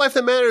to live a life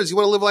that matters. You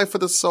want to live a life for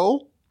the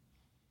soul.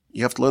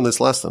 You have to learn this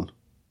lesson.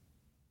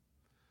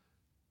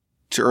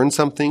 To earn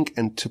something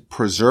and to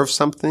preserve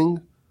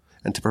something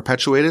and to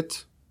perpetuate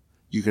it,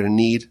 you're going to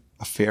need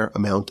a fair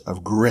amount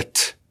of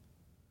grit.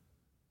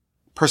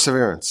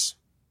 Perseverance.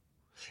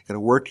 You got to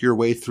work your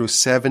way through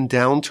 7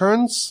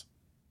 downturns.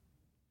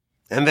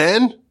 And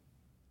then,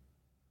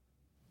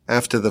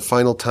 after the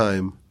final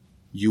time,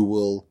 you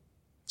will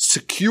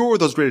secure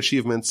those great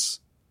achievements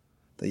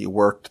that you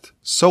worked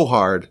so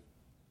hard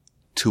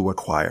to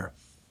acquire.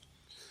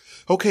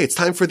 Okay, it's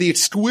time for the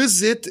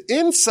exquisite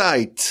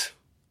insight.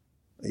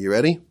 Are you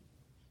ready?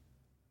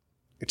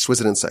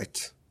 Exquisite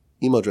insight.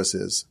 Email address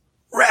is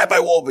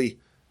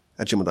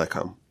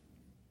rabbiwolbe@gmail.com.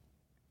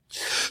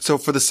 So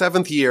for the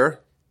 7th year,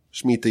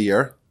 Shemitah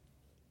year,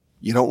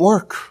 you don't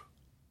work.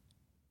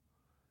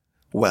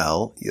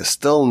 Well, you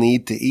still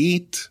need to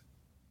eat.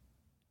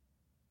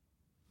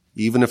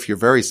 Even if you're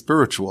very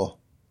spiritual.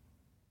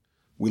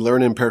 We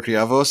learn in Pirkei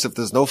Avos, if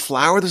there's no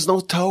flour, there's no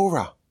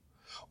Torah.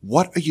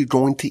 What are you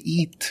going to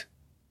eat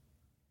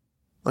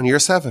on year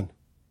 7?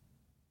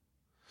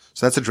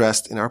 So that's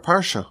addressed in our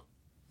Parsha.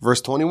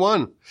 Verse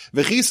 21.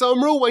 V'chis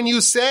amru, when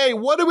you say,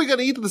 what are we going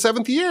to eat in the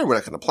 7th year? We're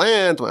not going to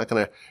plant. We're not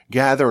going to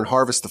gather and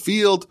harvest the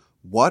field.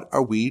 What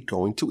are we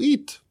going to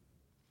eat?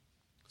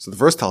 So the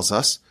verse tells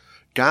us,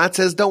 God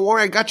says, don't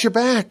worry, I got your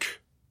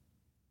back.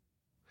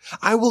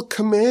 I will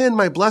command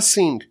my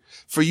blessing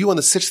for you on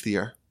the 6th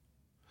year.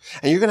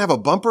 And you're going to have a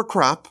bumper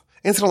crop,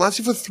 and it's going to last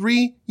you for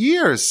 3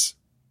 years.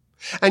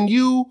 And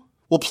you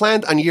will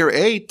plant on year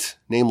 8,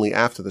 namely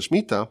after the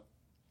Shemitah,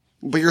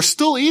 but you're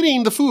still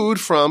eating the food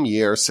from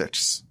year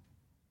 6.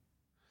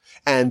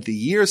 And the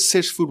year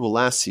 6 food will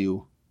last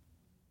you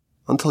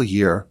until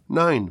year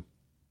 9.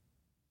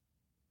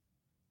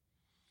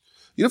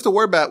 You don't have to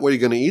worry about what you're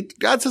going to eat.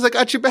 God says, I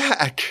got your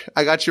back.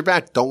 I got your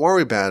back. Don't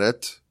worry about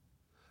it.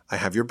 I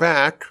have your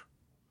back.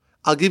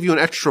 I'll give you an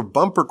extra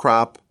bumper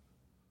crop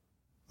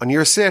on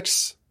year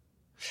 6.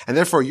 And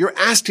therefore, you're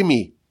asking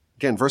me,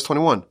 again, verse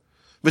 21,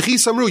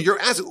 V'chis amru, you're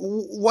asking,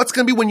 what's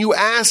going to be when you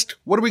asked,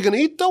 what are we going to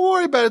eat? Don't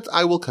worry about it.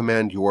 I will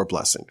command your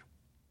blessing.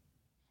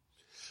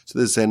 So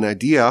there's an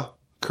idea,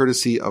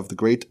 courtesy of the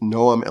great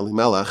Noam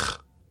Elimelech,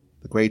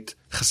 the great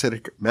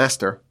Hasidic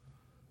master,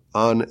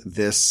 on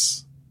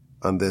this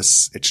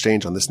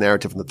exchange, on this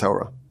narrative in the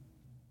Torah.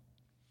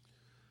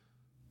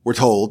 We're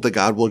told that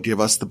God will give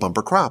us the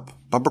bumper crop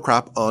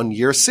on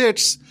year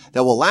 6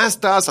 that will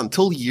last us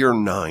until year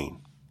 9.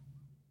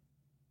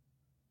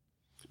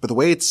 But the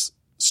way it's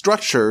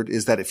structured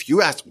is that if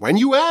you ask, when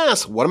you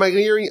ask, what am I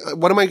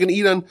going to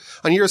eat on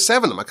year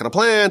 7? I'm not going to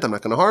plant. I'm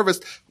not going to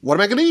harvest. What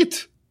am I going to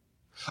eat?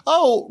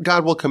 Oh,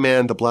 God will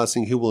command the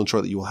blessing. He will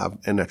ensure that you will have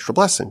an extra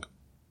blessing.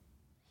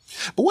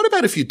 But what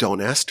about if you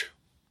don't ask?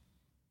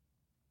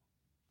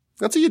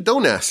 Let's say you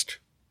don't ask.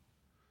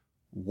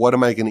 What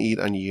am I going to eat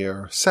on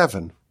year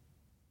 7?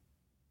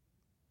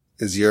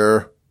 Is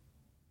your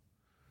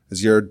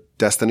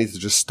destiny to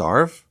just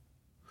starve?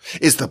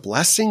 Is the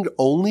blessing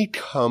only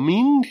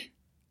coming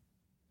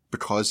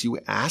because you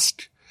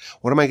asked?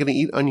 What am I going to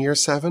eat on year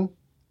 7?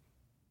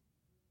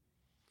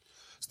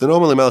 So the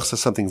Noam Elimelech says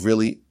something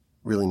really,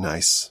 really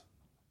nice.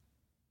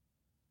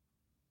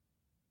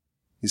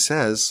 He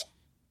says,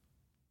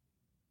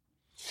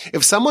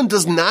 if someone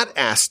does not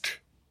ask,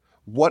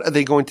 what are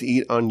they going to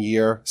eat on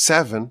year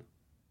 7?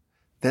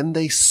 Then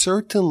they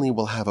certainly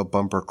will have a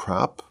bumper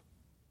crop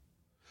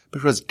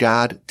because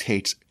God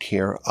takes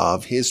care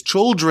of his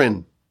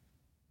children.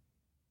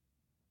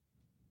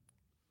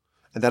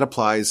 And that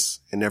applies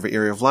in every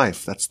area of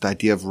life. That's the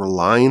idea of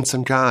reliance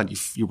on God.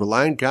 If you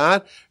rely on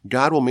God,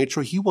 God will make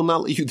sure he will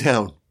not let you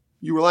down.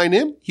 You rely on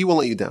him, he won't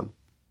let you down.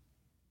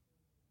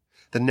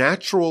 The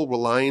natural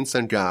reliance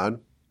on God,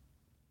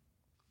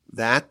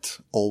 that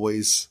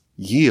always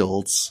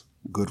yields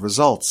good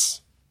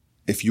results.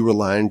 If you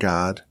rely on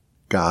God,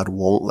 God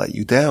won't let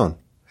you down.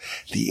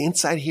 The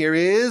insight here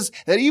is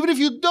that even if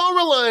you don't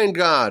rely on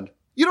God,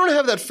 you don't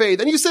have that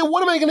faith, and you say,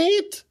 what am I going to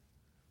eat?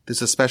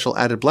 There's a special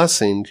added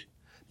blessing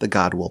that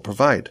God will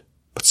provide.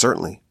 But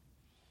certainly,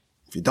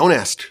 if you don't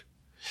ask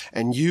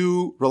and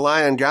you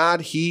rely on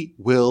God, he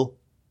will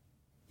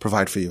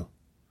provide for you.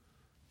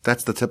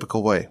 That's the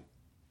typical way.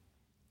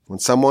 When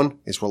someone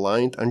is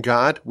reliant on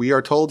God, we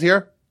are told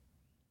here,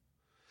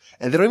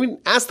 and they don't even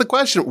ask the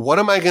question, what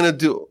am I going to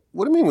do?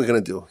 What do you mean we're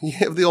going to do? You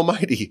have the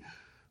Almighty.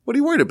 What are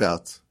you worried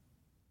about?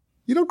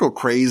 You don't go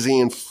crazy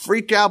and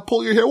freak out,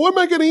 pull your hair. What am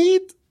I going to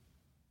eat?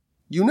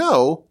 You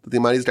know that the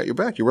Almighty's got your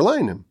back. You rely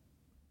on him.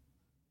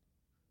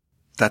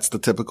 That's the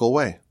typical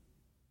way.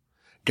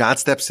 God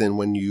steps in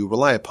when you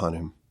rely upon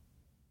him.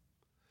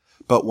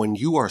 But when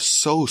you are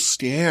so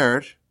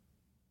scared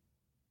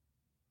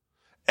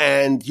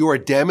and you are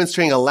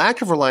demonstrating a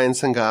lack of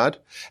reliance on God,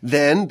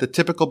 then the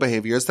typical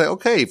behavior is that,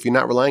 okay, if you're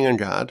not relying on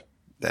God,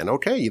 then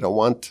okay, you don't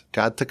want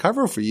God to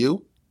cover for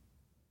you.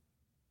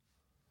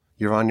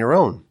 You're on your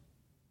own.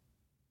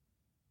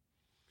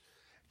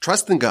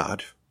 Trust in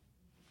God,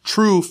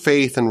 true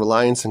faith and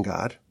reliance in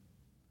God,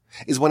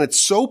 is when it's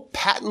so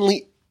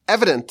patently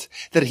evident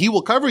that he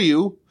will cover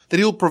you, that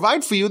he will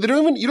provide for you, that you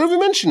don't even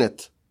mention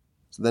it.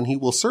 So then he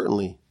will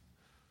certainly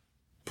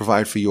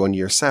provide for you on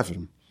year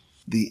 7.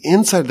 The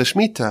inside of the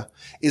Shemitah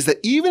is that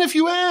even if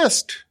you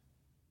asked,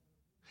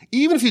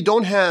 even if you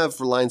don't have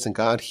reliance in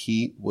God,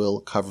 he will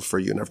cover for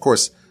you. And of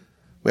course,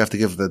 we have to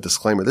give the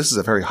disclaimer. This is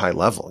a very high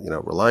level,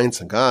 reliance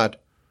on God.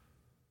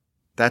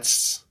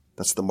 That's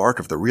the mark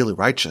of the really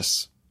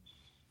righteous.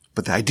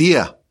 But the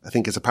idea, I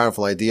think, is a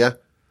powerful idea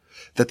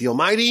that the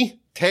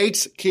Almighty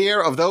takes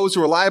care of those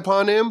who rely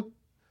upon him.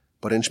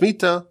 But in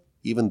Shemitah,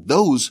 even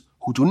those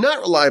who do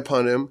not rely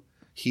upon him,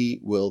 he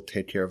will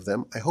take care of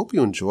them. I hope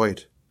you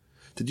enjoyed.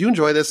 Did you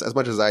enjoy this as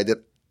much as I did?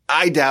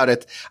 I doubt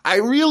it. I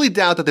really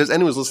doubt that there's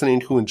anyone who's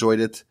listening who enjoyed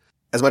it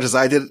as much as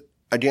I did.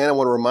 Again, I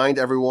want to remind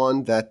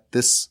everyone that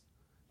this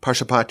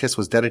Parsha podcast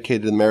was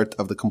dedicated to the merit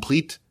of the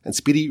complete and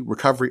speedy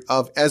recovery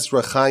of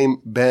Ezra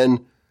Chaim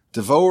ben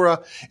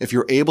Devora. If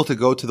you're able to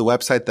go to the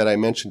website that I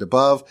mentioned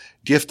above,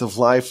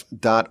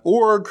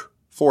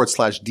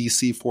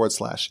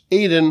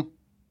 giftoflife.org/DC/Aiden.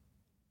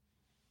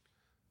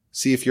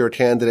 See if you're a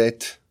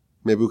candidate.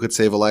 Maybe we could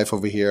save a life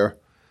over here.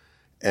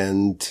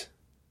 And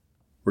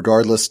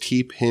regardless,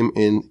 keep him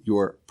in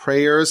your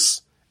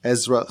prayers.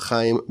 Ezra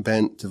Chaim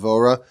ben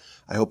Devora.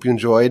 I hope you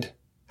enjoyed.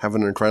 Have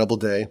an incredible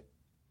day.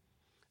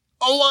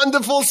 A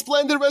wonderful,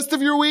 splendid rest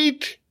of your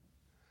week.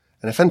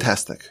 And a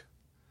fantastic,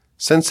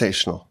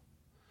 sensational,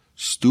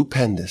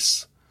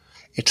 stupendous,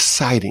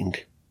 exciting,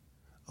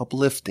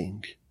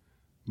 uplifting,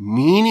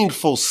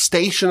 meaningful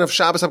station of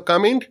Shabbos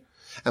upcoming.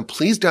 And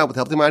please God, with the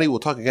help of the Almighty, we'll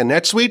talk again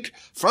next week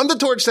from the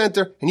Torch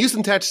Center in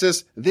Houston,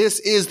 Texas. This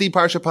is the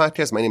Parsha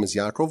Podcast. My name is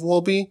Yaakov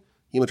Wolbe.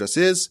 Email address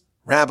is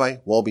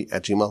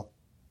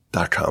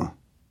rabbiwolbe@gmail.com.